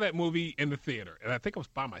 I saw that movie in the theater, and I think I was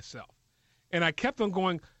by myself. And I kept on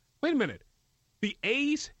going, wait a minute. The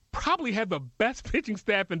A's probably had the best pitching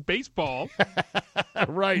staff in baseball.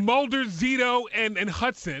 Right. Mulder, Zito, and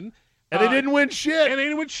Hudson. And they didn't win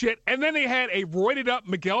shit. And then they had a roided-up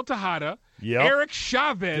Miguel Tejada, Yep. Eric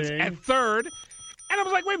Chavez at third. And I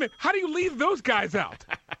was like, wait a minute, how do you leave those guys out?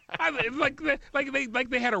 Like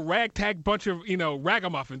they had a ragtag bunch of,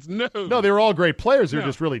 ragamuffins. No, they were all great players. They're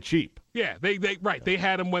just really cheap. Yeah, they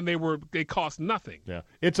had them when they cost nothing. Yeah,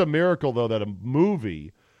 it's a miracle though that a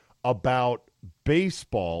movie about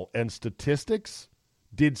baseball and statistics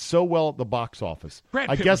did so well at the box office. Brad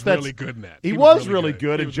Pitt I guess was that's really good in that. He was really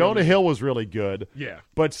good, and Jonah Hill was really good. Yeah,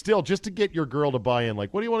 but still, just to get your girl to buy in,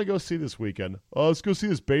 like, what do you want to go see this weekend? Oh, let's go see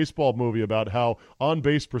this baseball movie about how on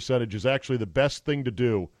base percentage is actually the best thing to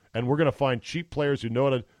do, and we're going to find cheap players who know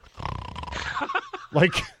how to.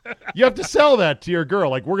 Like, you have to sell that to your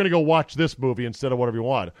girl. Like, we're going to go watch this movie instead of whatever you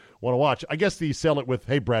want to watch. I guess you sell it with,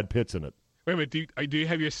 hey, Brad Pitt's in it. Wait a minute, do you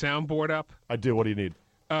have your soundboard up? I do. What do you need?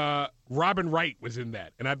 Robin Wright was in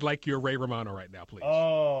that, and I'd like your Ray Romano right now, please.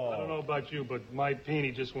 Oh. I don't know about you, but my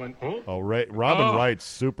peenie just went, huh? Oh, Robin Wright's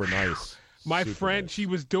super nice. My friend, she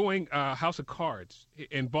was doing House of Cards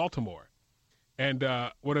in Baltimore, and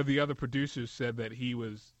one of the other producers said that he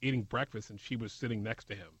was eating breakfast, and she was sitting next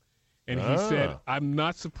to him. And he said, I'm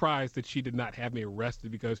not surprised that she did not have me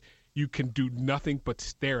arrested because you can do nothing but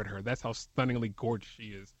stare at her. That's how stunningly gorgeous she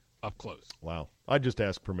is up close. Wow. I'd just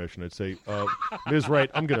ask permission. I'd say, Ms.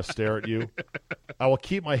 Wright, I'm going to stare at you. I will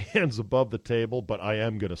keep my hands above the table, but I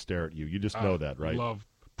am going to stare at you. You just know that, right? Love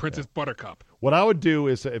Princess Buttercup. What I would do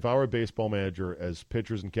is, if I were a baseball manager, as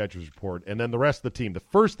pitchers and catchers report, and then the rest of the team, the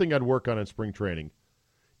first thing I'd work on in spring training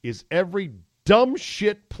is every dumb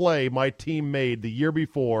shit play my team made the year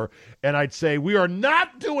before, and I'd say, we are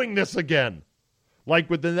not doing this again. Like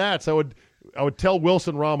with the Nats, I would tell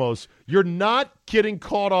Wilson Ramos, you're not getting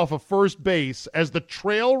caught off of first base as the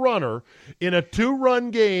trail runner in a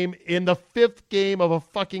 2-run game in the 5th game of a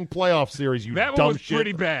fucking playoff series, you dumb shit. That one was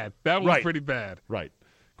pretty bad. That one was pretty bad. Right.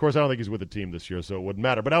 Of course, I don't think he's with the team this year, so it wouldn't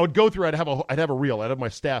matter. But I would go through, I'd have a reel. I'd have my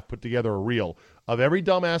staff put together a reel of every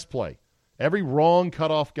dumbass play, every wrong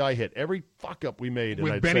cutoff guy hit, every fuck-up we made.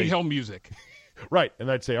 With Benny Hill music. Right. And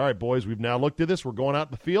I'd say, all right, boys, we've now looked at this. We're going out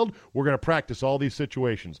in the field. We're going to practice all these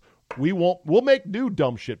situations. We'll make new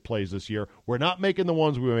dumb shit plays this year. We're not making the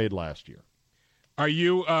ones we made last year. Are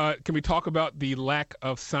you can we talk about the lack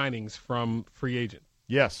of signings from free agent?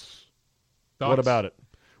 Yes. Thoughts? What about it?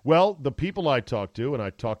 Well, the people I talk to, and I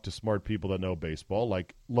talk to smart people that know baseball,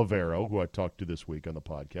 like Lavero, who I talked to this week on the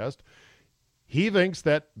podcast, he thinks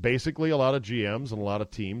that basically a lot of GMs and a lot of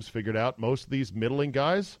teams figured out most of these middling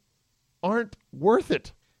guys aren't worth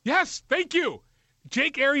it. Yes, thank you.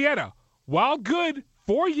 Jake Arrieta, while good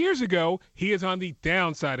 4 years ago, he is on the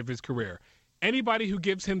downside of his career. Anybody who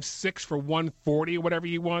gives him 6 for 140 or whatever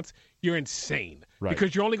he wants, you're insane. Right.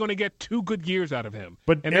 Because you're only going to get 2 good years out of him.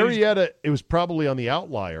 But Arrieta, it was probably on the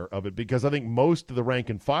outlier of it because I think most of the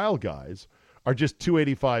rank and file guys are just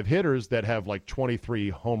 285 hitters that have like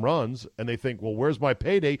 23 home runs, and they think, well, where's my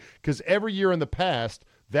payday? Because every year in the past,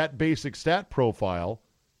 that basic stat profile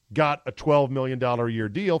got a $12 million a year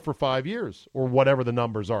deal for 5 years or whatever the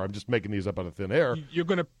numbers are. I'm just making these up out of thin air. You're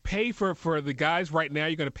going to pay for the guys right now.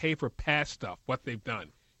 You're going to pay for past stuff, what they've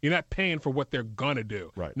done. You're not paying for what they're going to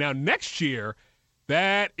do. Right. Now, next year,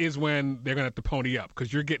 that is when they're going to have to pony up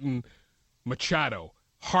because you're getting Machado,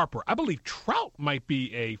 Harper. I believe Trout might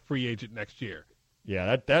be a free agent next year.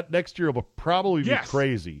 Yeah, that next year will probably be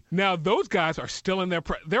crazy. Now, those guys are still in their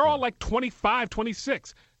they're all like 25,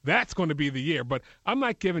 26. That's going to be the year. But I'm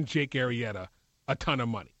not giving Jake Arrieta a ton of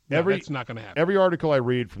money. No, that's not going to happen. Every article I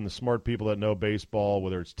read from the smart people that know baseball,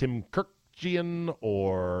 whether it's Tim Kirkjian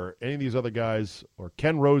or any of these other guys or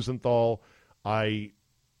Ken Rosenthal, I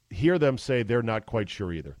hear them say they're not quite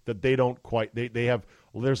sure either, that they don't quite they have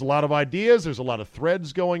there's a lot of ideas, there's a lot of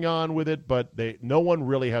threads going on with it, but no one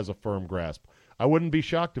really has a firm grasp. I wouldn't be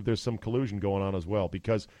shocked if there's some collusion going on as well,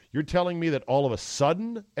 because you're telling me that all of a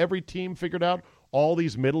sudden every team figured out all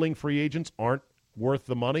these middling free agents aren't worth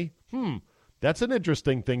the money? That's an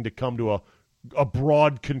interesting thing to come to a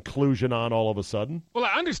broad conclusion on all of a sudden. Well,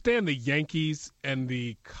 I understand the Yankees and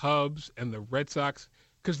the Cubs and the Red Sox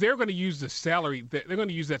because they're going to use the salary. They're going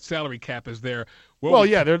to use that salary cap as their.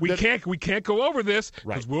 We can't go over this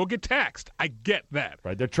because we'll get taxed. I get that.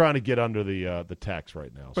 Right, they're trying to get under the tax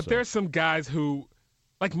right now. But there's some guys who,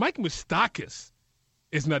 like Mike Moustakas,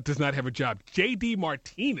 does not have a job. J.D.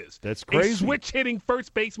 Martinez, that's crazy. A switch hitting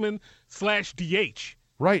first baseman / DH,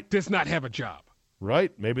 right, does not have a job.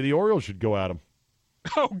 Right, maybe the Orioles should go at him.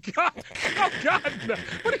 Oh God! No.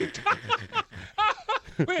 What are you talking?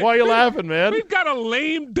 Why are you laughing, man? We've got a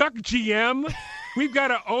lame duck GM. We've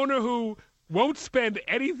got an owner who won't spend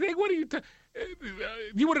anything. What are you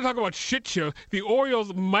you want to talk about shit show? The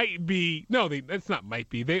Orioles might be – no, it's not might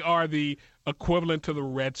be. They are the equivalent to the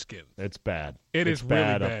Redskins. It's bad. It's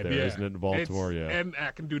bad really up bad, there, isn't it, in Baltimore? Yeah. And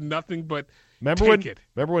I can do nothing but Remember it.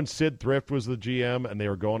 when Sid Thrift was the GM and they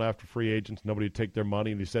were going after free agents, nobody would take their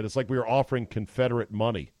money, and he said it's like we were offering Confederate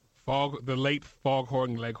money. The late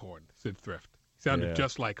Foghorn Leghorn, Sid Thrift. Sounded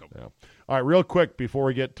just like him. Yeah. All right, real quick before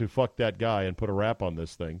we get to fuck that guy and put a wrap on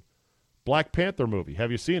this thing, Black Panther movie.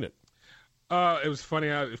 Have you seen it? It was funny.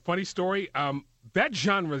 Funny story. That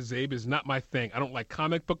genre, Zabe, is not my thing. I don't like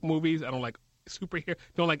comic book movies. I don't like superhero.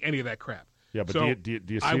 Don't like any of that crap. Yeah, but so do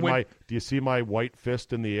you see my white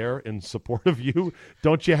fist in the air in support of you?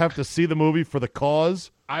 Don't you have to see the movie for the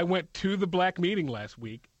cause? I went to the black meeting last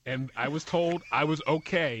week, and I was told I was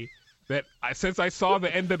okay. That since I saw the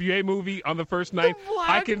NWA movie on the first night,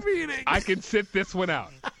 I can sit this one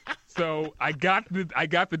out. So I got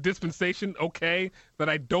the dispensation okay that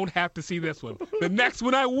I don't have to see this one. The next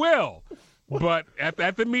one I will. But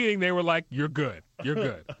at the meeting they were like, "You're good. You're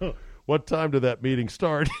good." What time did that meeting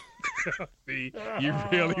start? See, you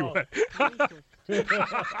really want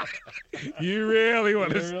you really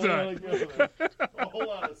want to start. Hold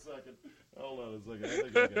on a second. I think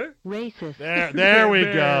I get Racist. There we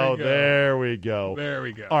go. There we go. There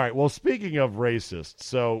we go. All right. Well, speaking of racist,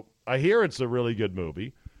 so I hear it's a really good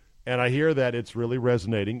movie, and I hear that it's really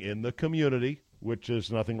resonating in the community, which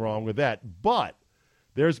is nothing wrong with that. But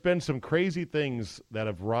there's been some crazy things that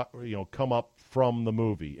have come up from the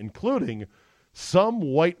movie, including some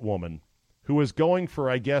white woman who is going for,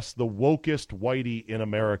 I guess, the wokest whitey in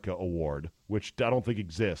America award, which I don't think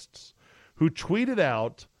exists, who tweeted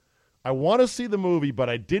out, "I want to see the movie, but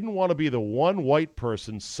I didn't want to be the one white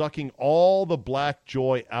person sucking all the black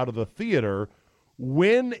joy out of the theater.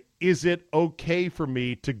 When is it okay for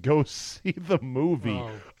me to go see the movie?"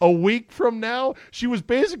 Oh. A week from now? She was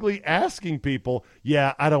basically asking people,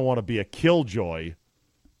 yeah, I don't want to be a killjoy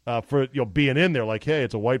for being in there. Like, hey,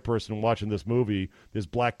 it's a white person watching this movie, this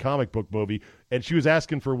black comic book movie. And she was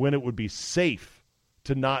asking for when it would be safe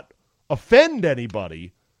to not offend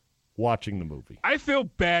anybody watching the movie. I feel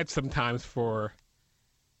bad sometimes for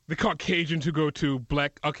the Caucasians who go to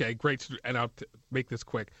black. Okay, great, and I'll make this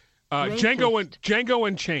quick. Django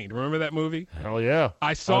Unchained. Remember that movie? Hell yeah!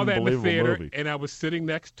 I saw that in the theater, movie. and I was sitting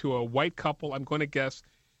next to a white couple. I'm going to guess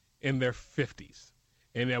in their 50s,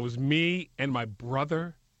 and that was me and my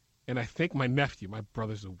brother, and I think my nephew. My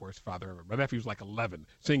brother's the worst father ever. My nephew was like 11,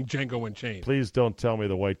 seeing Django Unchained. Please don't tell me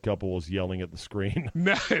the white couple was yelling at the screen.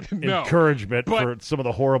 No. Encouragement for some of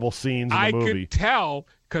the horrible scenes in the movie. I could tell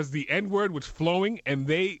because the N-word was flowing, and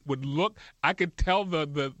they would look. I could tell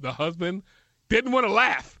the husband didn't want to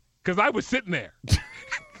laugh because I was sitting there,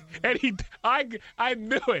 and I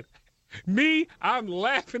knew it. Me, I'm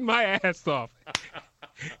laughing my ass off.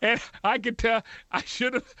 And I could tell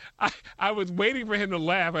I was waiting for him to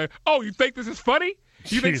laugh. Oh, you think this is funny?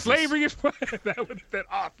 You think slavery is funny? That would have been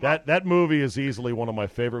awesome. That movie is easily one of my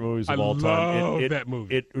favorite movies of all time. I love that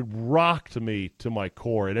movie. It rocked me to my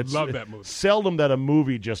core. And it's love that movie. Seldom that a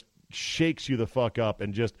movie just shakes you the fuck up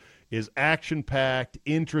and just is action-packed,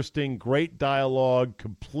 interesting, great dialogue,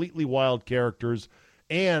 completely wild characters,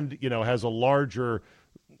 and, has a larger –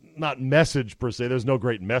 not message per se. There's no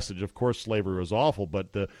great message. Of course, slavery was awful,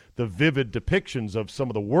 but the vivid depictions of some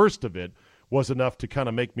of the worst of it was enough to kind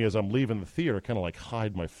of make me, as I'm leaving the theater, kind of like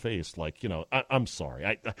hide my face. Like, I'm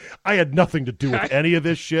sorry. I had nothing to do with any of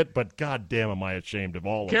this shit, but God damn am I ashamed of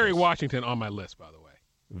all of this. Kerry Washington on my list, by the way.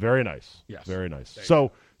 Very nice. Yes. Very nice.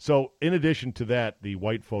 So in addition to that, the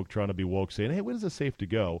white folk trying to be woke saying, hey, when is it safe to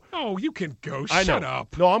go? Oh, you can go. Shut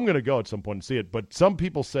up. No, I'm going to go at some point and see it. But some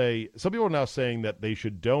people are now saying that they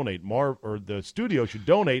should donate, or the studio should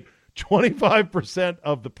donate 25%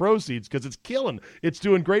 of the proceeds because it's killing. It's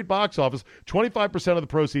doing great box office. 25% of the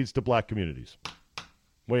proceeds to black communities.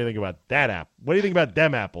 What do you think about that app? What do you think about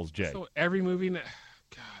them apples, Jay? So every movie, God,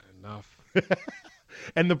 enough.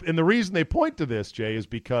 And the reason they point to this, Jay, is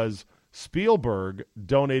because Spielberg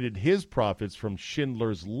donated his profits from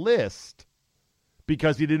Schindler's List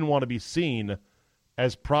because he didn't want to be seen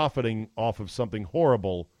as profiting off of something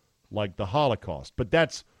horrible like the Holocaust. But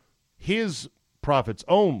that's his profits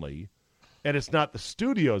only, and it's not the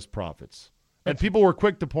studio's profits. And people were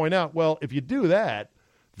quick to point out, well, if you do that,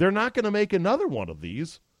 they're not going to make another one of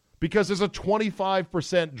these because there's a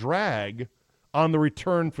 25% drag on the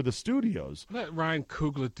return for the studios. Let Ryan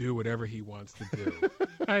Coogler do whatever he wants to do.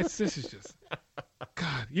 This is just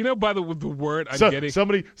God, by the word I'm getting.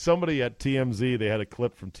 Somebody at TMZ, they had a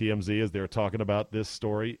clip from TMZ as they were talking about this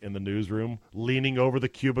story in the newsroom, leaning over the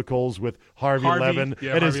cubicles with Harvey Levin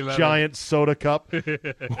and his giant soda cup.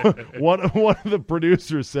 one of the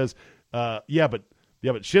producers says, "Yeah, but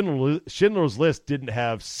Schindler's List didn't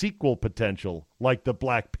have sequel potential like the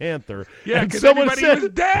Black Panther." Yeah, because everybody was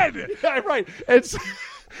dead. Yeah, right.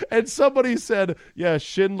 And somebody said, "Yeah,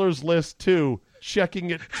 Schindler's List 2,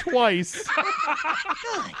 checking it twice."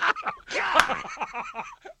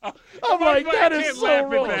 I'm like, that is so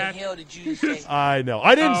wrong. What the hell did you say? I know.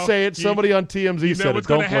 I didn't say it. Somebody on TMZ said it. What's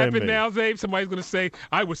Don't going to blame happen me. now, Zabe? Somebody's going to say,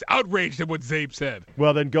 I was outraged at what Zabe said.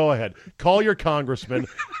 Well, then go ahead. Call your congressman.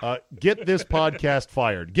 Get this podcast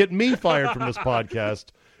fired. Get me fired from this podcast,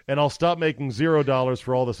 and I'll stop making $0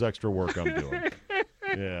 for all this extra work I'm doing.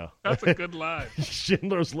 Yeah. That's a good line.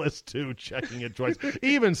 Schindler's List 2, checking it twice.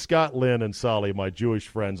 Even Scott Lynn and Solly, my Jewish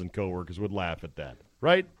friends and coworkers, would laugh at that,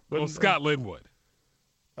 right? Well, Scott Lynn would.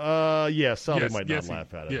 Yeah, Solly might not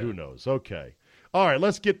laugh at it. Yeah. Who knows? Okay. All right,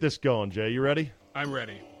 let's get this going, Jay. You ready? I'm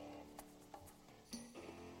ready.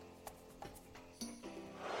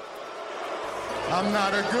 I'm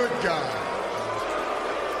not a good guy.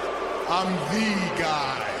 I'm the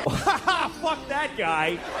guy. Fuck that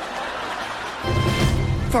guy.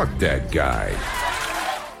 Fuck that guy.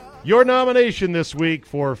 Your nomination this week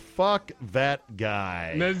for Fuck That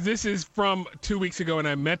Guy. Now, this is from 2 weeks ago, and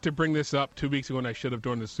I meant to bring this up 2 weeks ago, and I should have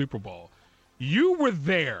during the Super Bowl. You were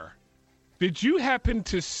there. Did you happen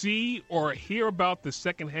to see or hear about the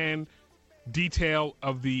secondhand detail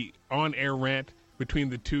of the on-air rant between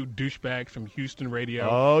the two douchebags from Houston radio?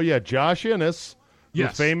 Oh, yeah, Josh Innes, who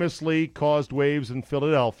famously caused waves in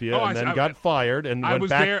Philadelphia and then got fired and went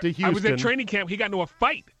back to Houston. I was at training camp. He got into a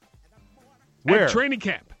fight. Where? At training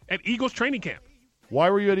camp. At Eagles training camp. Why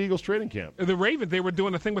were you at Eagles training camp? The Ravens. They were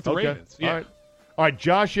doing a thing with the Ravens. Yeah. All right.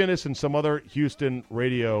 Josh Innes and some other Houston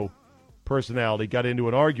radio personality got into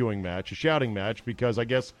an arguing match, a shouting match, because I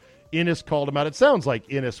guess Innes called him out. It sounds like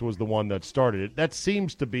Innes was the one that started it. That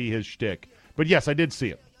seems to be his shtick. But, yes, I did see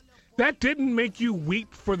it. That didn't make you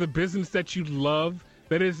weep for the business that you love?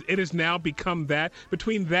 It has now become that?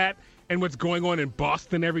 Between that and what's going on in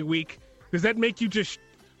Boston every week, does that make you just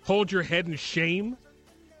hold your head in shame?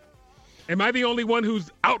 Am I the only one who's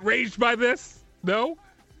outraged by this? No?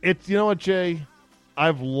 You know what, Jay?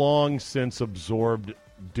 I've long since absorbed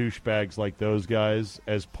douchebags like those guys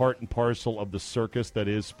as part and parcel of the circus that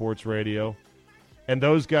is sports radio. And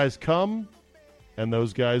those guys come and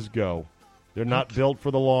those guys go. They're not built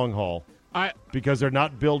for the long haul because they're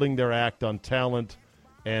not building their act on talent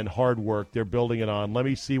and hard work. They're building it on, let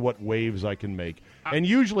me see what waves I can make. And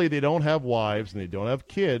usually they don't have wives and they don't have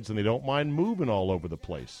kids and they don't mind moving all over the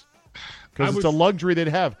place. Because it's a luxury they'd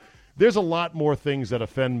have. There's a lot more things that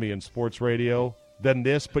offend me in sports radio than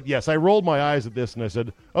this. But, yes, I rolled my eyes at this and I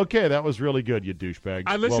said, okay, that was really good, you douchebags.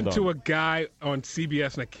 I listened to a guy on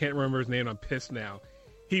CBS, and I can't remember his name. I'm pissed now.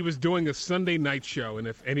 He was doing a Sunday night show, and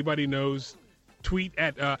if anybody knows, tweet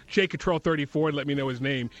at ShayControl34 and let me know his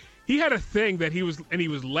name. He had a thing that he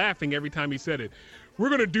was laughing every time he said it. We're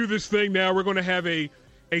going to do this thing now. We're going to have a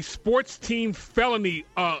sports team felony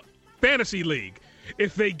fantasy league.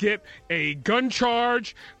 If they get a gun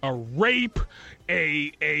charge, a rape,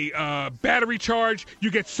 a battery charge, you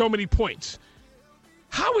get so many points.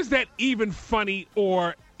 How is that even funny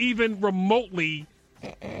or even remotely?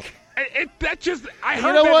 I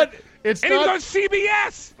heard that. What? It's and not, it was on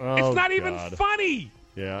CBS. Oh, it's not even God. funny.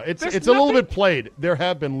 Yeah, it's a little bit played. There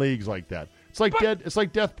have been leagues like that. It's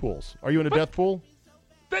like death pools. Are you in a death pool?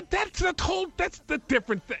 That's the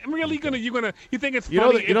different thing. Really, you think it's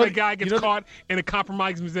funny if a guy gets caught in a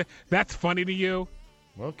compromise? That's funny to you?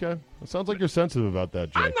 Okay, it sounds like you're sensitive about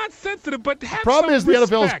that, Jay. I'm not sensitive, but have problem some is respect.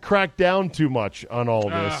 the NFL has cracked down too much on all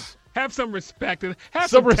this. Have some respect and have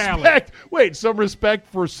some respect. talent. Wait, some respect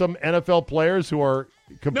for some NFL players who are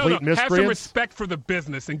complete miscreants? Have some respect for the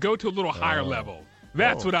business and go to a little higher level.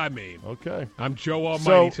 That's what I mean. Okay. I'm Joe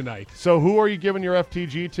Almighty tonight. So who are you giving your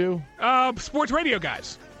FTG to? Sports radio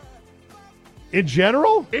guys. In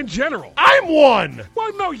general? In general. I'm one.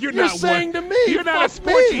 Well, no, you're not one. You're saying to me. You're not a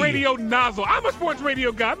sports radio nozzle. I'm a sports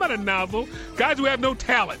radio guy. I'm not a nozzle. Guys who have no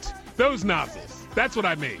talent. Those nozzles. That's what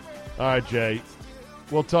I mean. All right, Jay.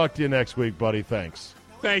 We'll talk to you next week, buddy. Thanks.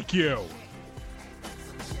 Thank you.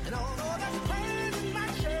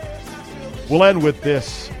 We'll end with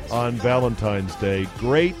this on Valentine's Day.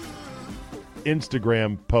 Great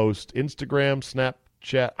Instagram post. Instagram,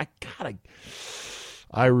 Snapchat.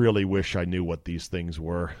 I really wish I knew what these things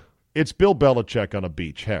were. It's Bill Belichick on a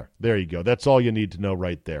beach. There you go. That's all you need to know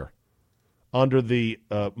right there. Under the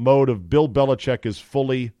mode of Bill Belichick is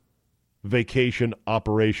fully vacation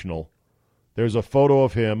operational. There's a photo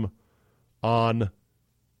of him on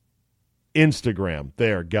Instagram.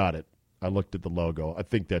 There, got it. I looked at the logo. I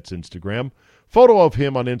think that's Instagram. Photo of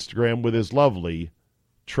him on Instagram with his lovely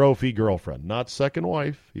trophy girlfriend. Not second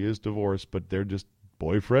wife. He is divorced, but they're just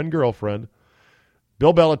boyfriend, girlfriend.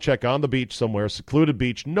 Bill Belichick on the beach somewhere, secluded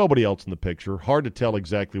beach, nobody else in the picture. Hard to tell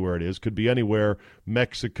exactly where it is. Could be anywhere.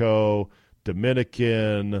 Mexico,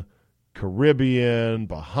 Dominican, Caribbean,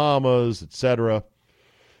 Bahamas, etc.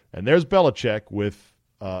 And there's Belichick with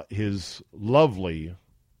his lovely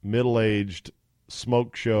middle-aged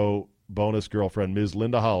smoke show bonus girlfriend, Ms.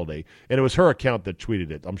 Linda Holliday. And it was her account that tweeted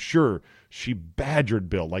it. I'm sure she badgered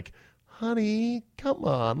Bill like, honey, come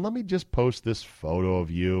on, let me just post this photo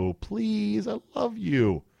of you. Please, I love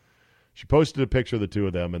you. She posted a picture of the two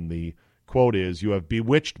of them, and the quote is, you have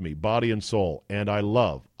bewitched me, body and soul, and I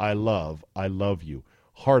love you.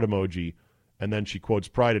 Heart emoji. And then she quotes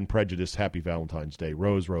Pride and Prejudice, Happy Valentine's Day,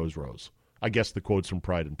 rose, rose, rose. I guess the quote's from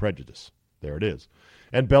Pride and Prejudice. There it is.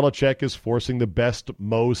 And Belichick is forcing the best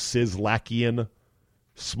Mo Sizlakian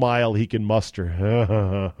smile he can muster.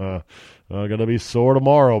 I'm going to be sore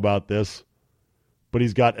tomorrow about this. But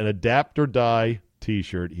he's got an adapt or die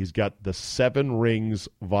T-shirt. He's got the 7 rings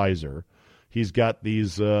visor. He's got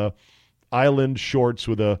these island shorts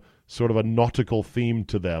with a sort of a nautical theme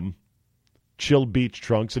to them. Chill beach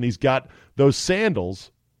trunks. And he's got those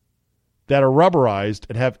sandals that are rubberized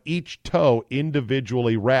and have each toe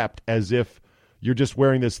individually wrapped as if you're just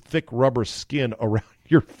wearing this thick rubber skin around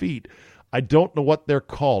your feet. I don't know what they're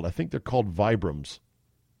called. I think they're called Vibrams.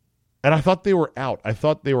 And I thought they were out. I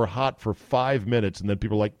thought they were hot for 5 minutes, and then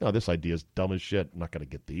people were like, no, this idea is dumb as shit. I'm not going to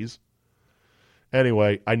get these.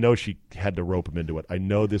 Anyway, I know she had to rope him into it. I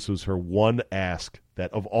know this was her one ask,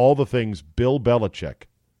 that of all the things, Bill Belichick,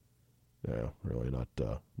 really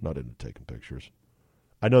not into taking pictures.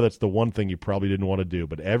 I know that's the one thing you probably didn't want to do,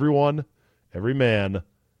 but every man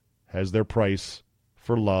has their price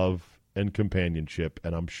for love and companionship,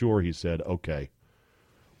 and I'm sure he said, okay,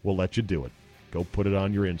 we'll let you do it. Go put it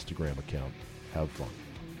on your Instagram account. Have fun.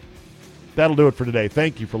 That'll do it for today.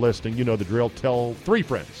 Thank you for listening. You know the drill. Tell 3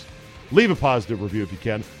 friends. Leave a positive review if you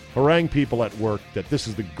can. Harangue people at work that this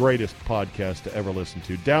is the greatest podcast to ever listen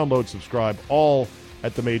to. Download, subscribe, all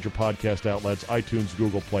at the major podcast outlets, iTunes,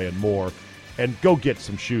 Google Play, and more. And go get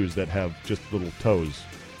some shoes that have just little toes,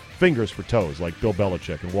 fingers for toes, like Bill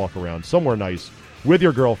Belichick, and walk around somewhere nice with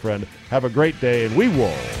your girlfriend. Have a great day, and we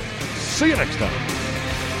will see you next time.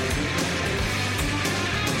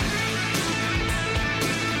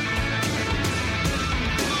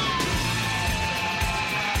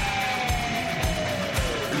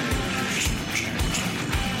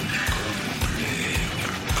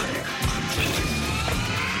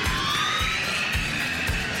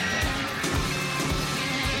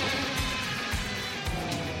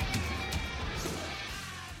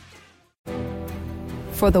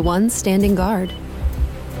 For the ones standing guard,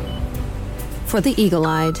 for the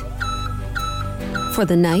eagle-eyed, for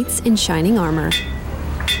the knights in shining armor,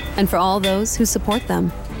 and for all those who support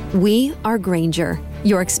them. We are Grainger,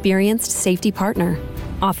 your experienced safety partner,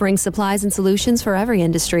 offering supplies and solutions for every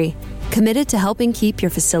industry, committed to helping keep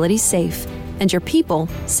your facilities safe and your people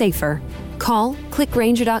safer. Call, click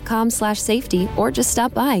Grainger.com/safety, or just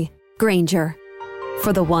stop by. Grainger,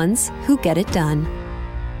 for the ones who get it done.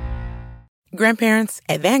 Grandparents,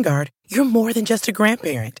 at Vanguard, you're more than just a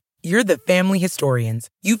grandparent. You're the family historians.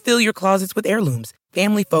 You fill your closets with heirlooms,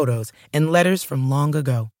 family photos, and letters from long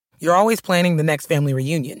ago. You're always planning the next family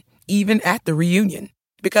reunion, even at the reunion.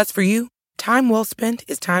 Because for you, time well spent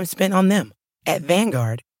is time spent on them. At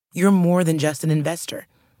Vanguard, you're more than just an investor.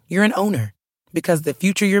 You're an owner. Because the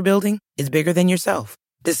future you're building is bigger than yourself.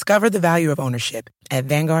 Discover the value of ownership at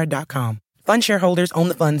Vanguard.com. Fund shareholders own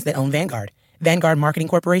the funds that own Vanguard. Vanguard Marketing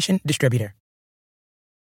Corporation, distributor.